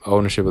ownership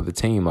of the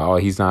team.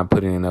 He's not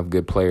putting enough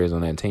good players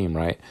on that team,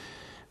 right?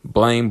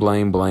 Blame.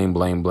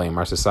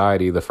 Our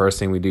society, the first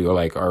thing we do,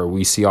 or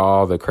we see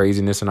all the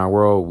craziness in our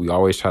world, we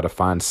always try to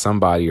find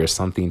somebody or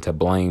something to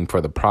blame for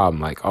the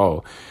problem.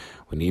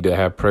 We need to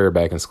have prayer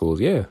back in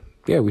schools. Yeah,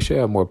 we should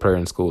have more prayer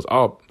in schools.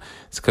 Oh,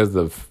 it's because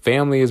the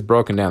family is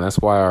broken down. That's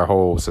why our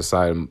whole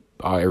society,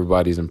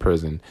 everybody's in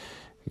prison.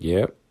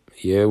 Yep.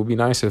 Yeah, it would be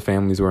nice if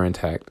families were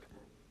intact.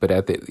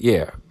 But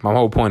my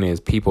whole point is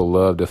people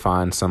love to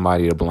find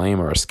somebody to blame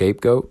or a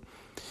scapegoat.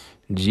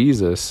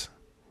 Jesus,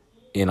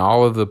 in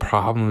all of the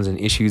problems and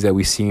issues that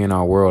we see in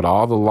our world,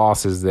 all the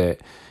losses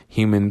that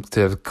humans,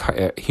 the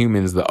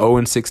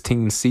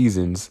 0-16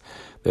 seasons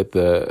that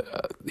the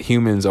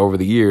humans over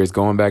the years,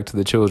 going back to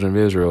the children of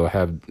Israel,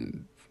 have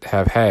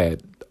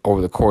had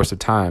over the course of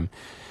time,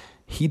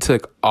 he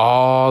took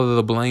all of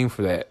the blame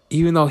for that.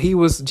 Even though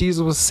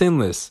Jesus was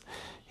sinless,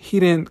 He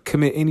didn't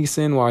commit any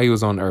sin while he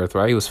was on earth,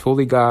 right? He was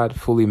fully God,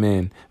 fully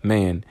man,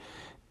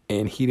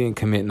 and he didn't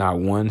commit not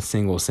one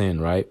single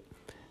sin, right?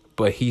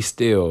 But he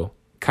still,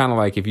 kind of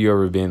like if you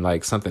ever been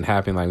like something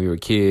happened, like we were a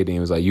kid and it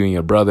was like you and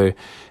your brother,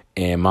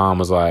 and mom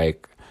was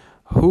like,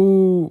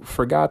 who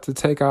forgot to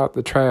take out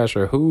the trash,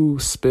 or who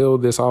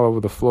spilled this all over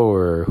the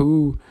floor, or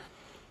who,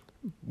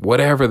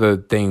 whatever the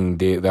thing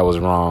did that was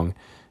wrong,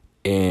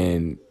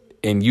 and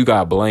you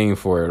got blamed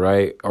for it,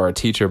 right? Or a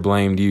teacher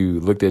blamed you,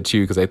 looked at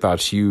you because they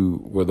thought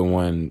you were the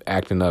one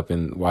acting up,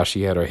 and while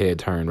she had her head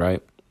turned,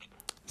 right?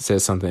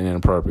 Said something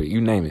inappropriate,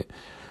 you name it,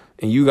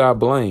 and you got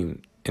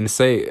blamed. And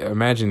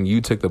imagine you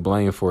took the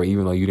blame for it,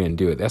 even though you didn't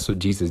do it. That's what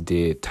Jesus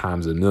did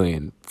times a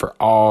million. For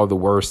all the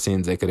worst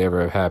sins that could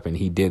ever have happened,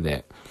 he did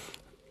that.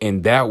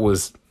 And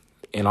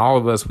all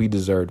of us, we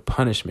deserved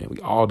punishment. We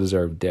all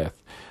deserve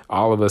death.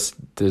 All of us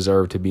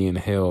deserve to be in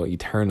hell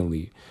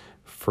eternally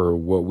for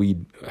what we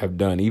have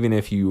done. Even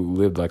if you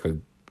lived like a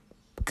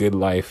good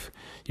life,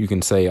 you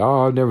can say,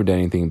 oh, I've never done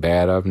anything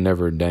bad. I've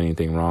never done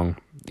anything wrong.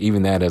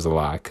 Even that is a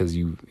lie, because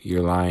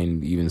you're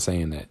lying even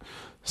saying that.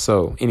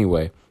 So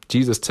anyway,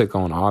 Jesus took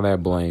on all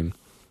that blame.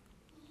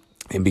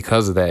 And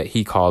because of that,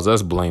 he calls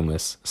us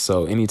blameless.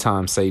 So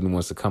anytime Satan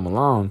wants to come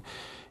along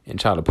and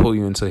try to pull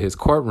you into his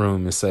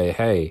courtroom and say,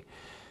 hey,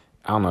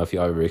 I don't know if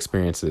y'all ever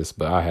experienced this,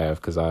 but I have,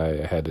 because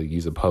I had to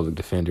use a public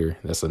defender.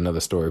 That's another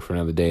story for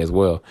another day as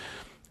well.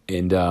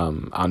 And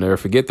I'll never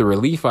forget the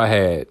relief I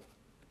had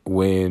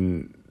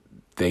when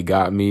they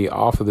got me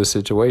off of the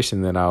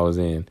situation that I was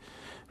in,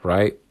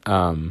 right?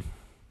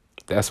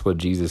 That's what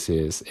Jesus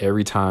is.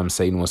 Every time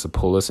Satan wants to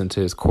pull us into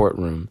his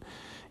courtroom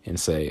and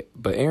say,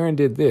 but Aaron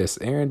did this,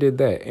 Aaron did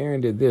that, Aaron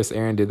did this,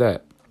 Aaron did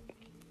that.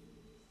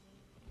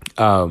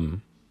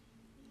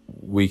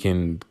 We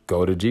can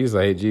go to Jesus.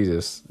 Hey,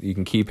 Jesus, you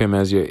can keep him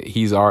as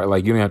he's our,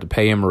 like, you don't have to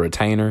pay him a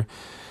retainer.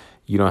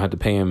 You don't have to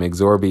pay him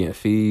exorbitant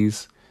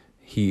fees.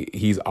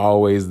 He's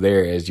always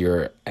there as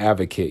your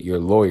advocate, your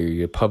lawyer,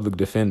 your public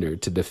defender,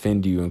 to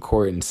defend you in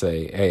court and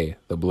say, hey,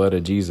 the blood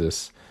of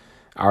Jesus,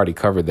 I already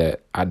covered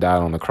that. I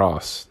died on the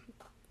cross.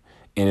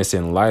 And it's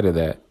in light of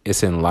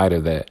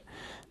that.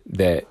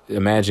 That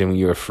imagine when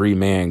you're a free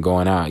man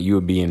going out, you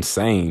would be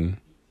insane.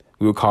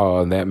 We would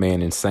call that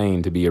man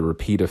insane to be a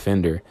repeat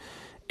offender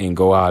and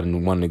go out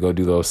and want to go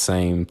do those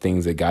same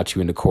things that got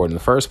you into court in the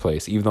first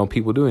place, even though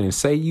people do it. And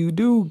say you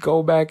do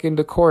go back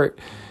into court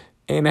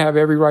and have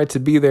every right to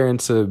be there and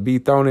to be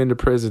thrown into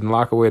prison,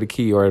 lock away the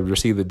key, or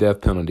receive the death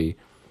penalty.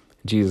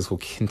 Jesus will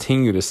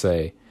continue to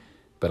say,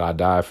 but I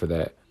died for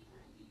that.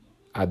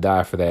 I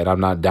died for that. I'm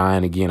not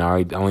dying again.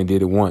 I only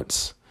did it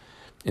once.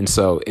 And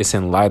so it's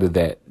in light of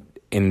that,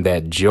 in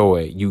that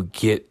joy, you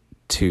get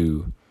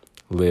to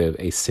live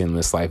a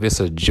sinless life.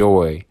 It's a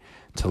joy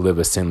to live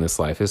a sinless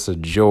life. It's a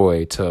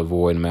joy to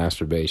avoid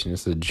masturbation.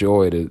 It's a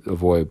joy to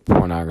avoid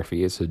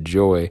pornography. It's a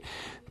joy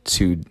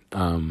to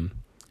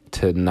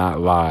not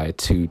lie,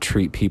 to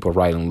treat people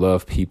right and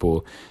love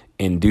people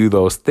and do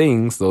those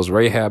things, those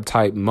Rahab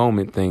type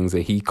moment things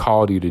that he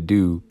called you to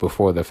do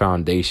before the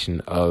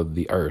foundation of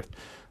the earth.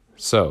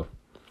 So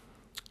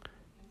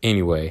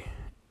anyway,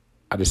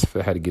 I just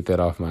had to get that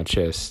off my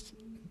chest,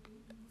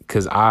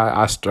 because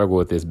I struggle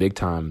with this big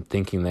time,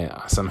 thinking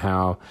that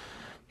somehow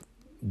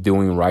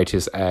doing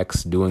righteous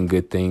acts, doing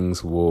good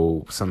things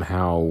will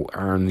somehow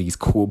earn these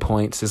cool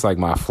points. It's like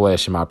my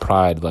flesh and my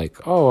pride, like,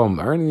 oh, I'm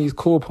earning these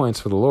cool points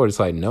for the Lord. It's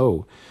like,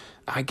 no,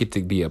 I get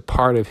to be a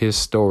part of his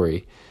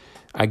story.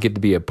 I get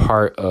to be a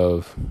part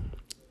of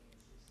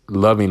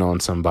loving on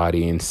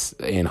somebody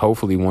and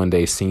hopefully one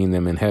day seeing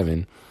them in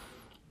heaven,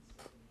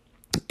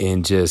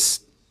 and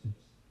just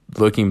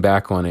looking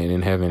back on it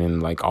in heaven,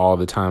 and like all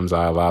the times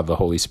I allowed the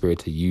Holy Spirit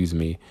to use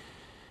me,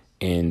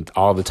 and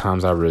all the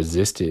times I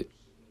resisted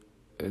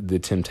the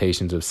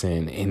temptations of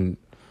sin. And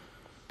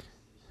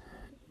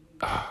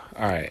all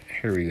right,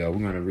 here we go. We're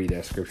going to read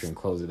that scripture and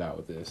close it out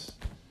with this.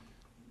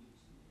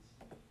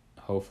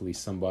 Hopefully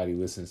somebody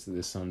listens to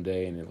this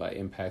someday and it like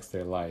impacts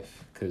their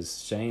life,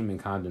 because shame and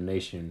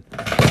condemnation.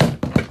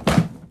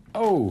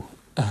 Oh,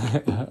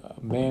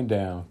 man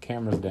down,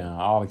 cameras down,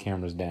 all the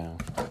cameras down.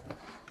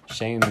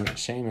 Shame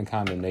and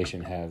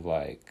condemnation have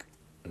like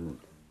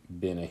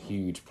been a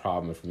huge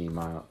problem for me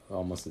my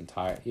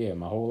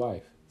whole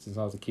life since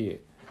I was a kid.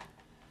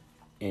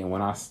 And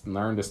when I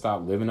learned to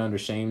stop living under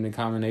shame and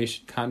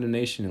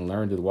condemnation and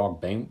learned to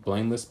walk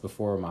blameless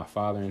before my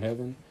Father in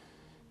heaven,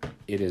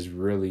 it is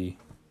really,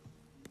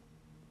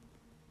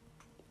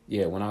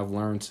 when I've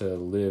learned to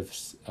live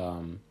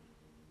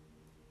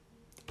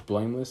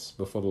blameless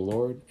before the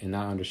Lord and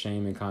not under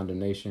shame and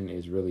condemnation,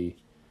 is really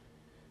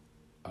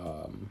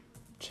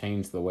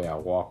changed the way I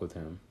walk with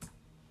him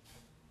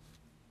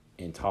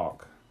and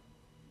talk.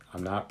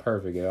 I'm not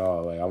perfect at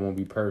all. Like, I won't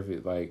be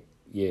perfect,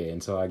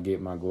 until I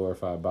get my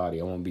glorified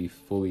body. I won't be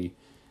fully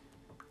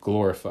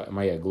glorified.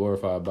 My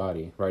glorified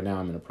body. Right now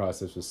I'm in the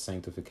process of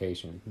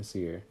sanctification. Let's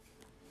see here.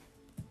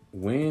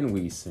 When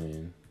we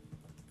sin,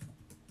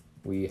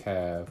 we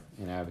have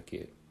an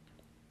advocate.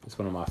 It's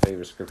one of my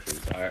favorite scriptures.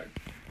 I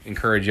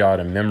encourage y'all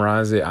to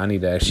memorize it. I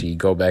need to actually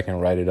go back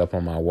and write it up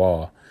on my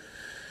wall.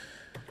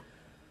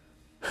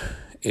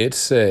 It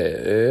says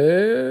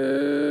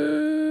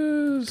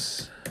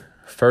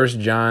 1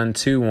 John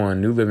 2:1,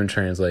 New Living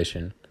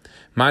Translation.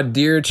 My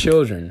dear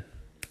children.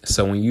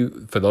 So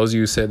for those of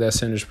you who said that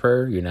sinner's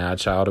prayer, you're not a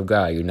child of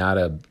God. You're not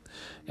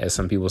as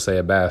some people say,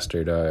 a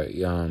bastard, or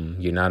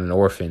you're not an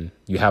orphan.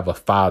 You have a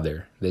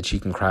father that you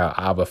can cry out,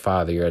 Abba,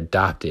 Father. You're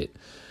adopted,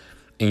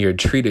 and you're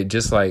treated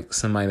just like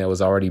somebody that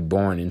was already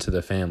born into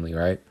the family,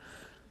 right?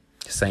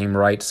 Same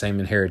rights, same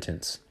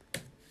inheritance.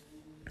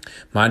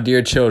 My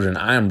dear children,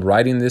 I am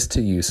writing this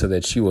to you so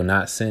that you will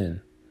not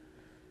sin.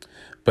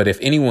 But if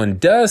anyone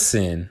does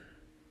sin,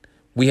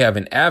 we have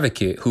an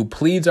advocate who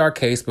pleads our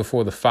case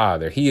before the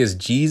Father. He is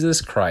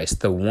Jesus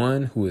Christ, the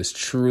one who is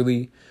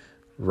truly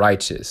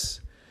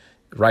righteous.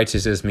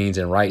 Righteousness means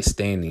in right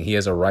standing. He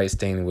has a right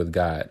standing with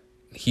God.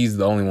 He's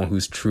the only one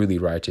who's truly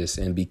righteous.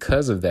 And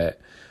because of that,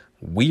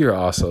 we are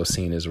also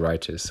seen as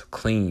righteous,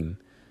 clean.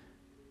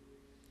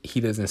 He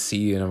doesn't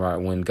see any of our,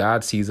 when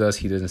God sees us,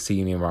 he doesn't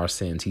see any of our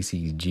sins. He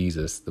sees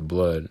Jesus, the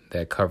blood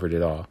that covered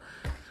it all.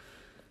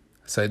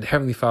 So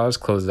Heavenly Father, let's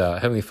close it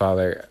out. Heavenly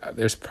Father,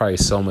 there's probably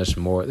so much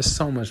more. There's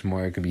so much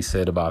more that could be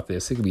said about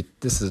this.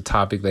 This is a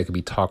topic that could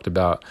be talked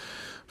about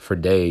for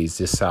days.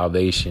 Just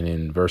salvation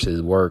and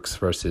versus works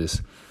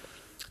versus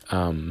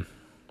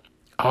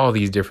all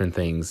these different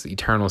things.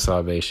 Eternal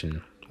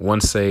salvation,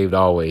 once saved,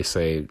 always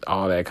saved,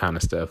 all that kind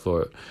of stuff.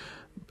 Lord,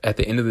 at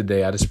the end of the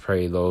day, I just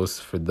pray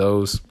for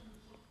those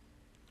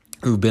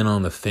who've been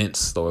on the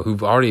fence, Lord,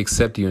 who've already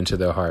accepted you into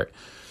their heart,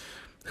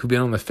 who've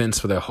been on the fence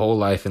for their whole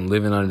life and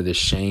living under this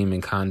shame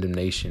and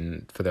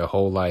condemnation for their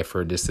whole life,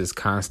 or just this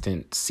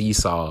constant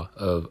seesaw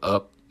of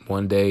up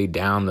one day,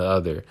 down the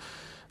other,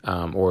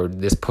 or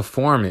this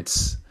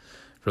performance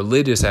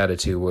religious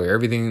attitude where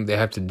everything they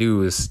have to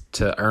do is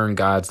to earn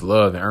God's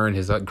love and earn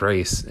his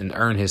grace and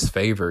earn his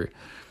favor.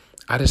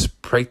 I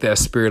just break that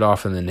spirit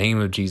off in the name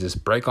of Jesus.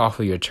 Break off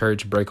of your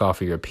church, break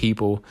off of your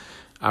people.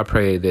 I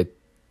pray that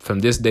from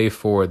this day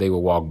forward, they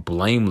will walk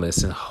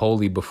blameless and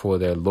holy before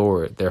their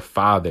Lord, their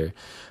Father,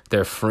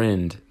 their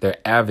friend, their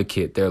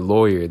advocate, their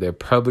lawyer, their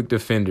public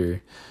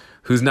defender,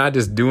 who's not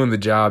just doing the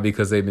job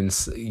because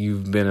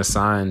you've been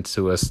assigned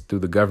to us through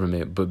the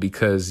government, but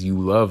because you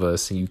love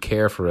us and you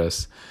care for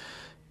us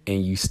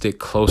and you stick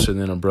closer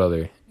than a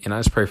brother. And I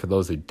just pray for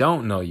those who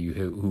don't know you,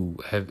 who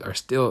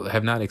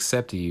have not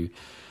accepted you,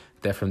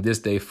 that from this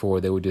day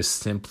forward, they would just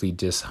simply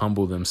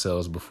humble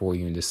themselves before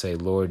you and just say,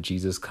 Lord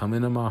Jesus, come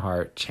into my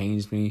heart,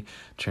 change me,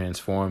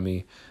 transform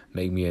me,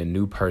 make me a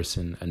new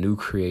person, a new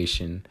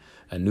creation,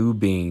 a new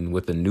being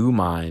with a new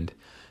mind.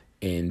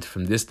 And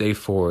from this day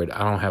forward,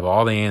 I don't have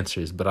all the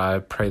answers, but I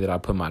pray that I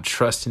put my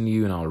trust in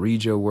you and I'll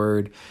read your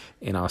word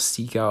and I'll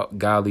seek out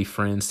godly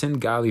friends, send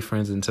godly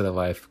friends into their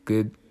life,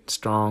 good,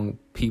 strong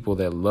people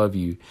that love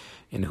you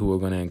and who are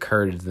going to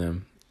encourage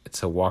them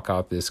to walk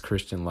out this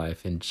Christian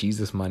life. In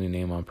Jesus' mighty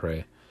name, I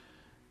pray.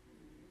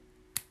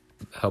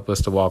 Help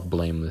us to walk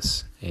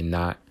blameless and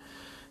not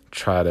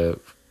try to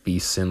be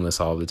sinless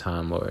all the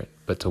time, Lord,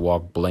 but to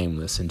walk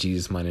blameless. In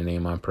Jesus' mighty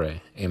name, I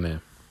pray.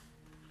 Amen.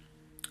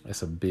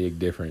 That's a big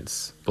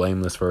difference.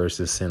 Blameless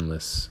versus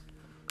sinless.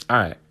 All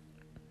right.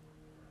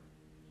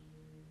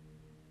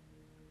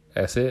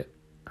 That's it.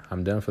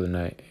 I'm done for the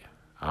night.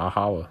 I'll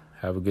holler.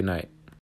 Have a good night.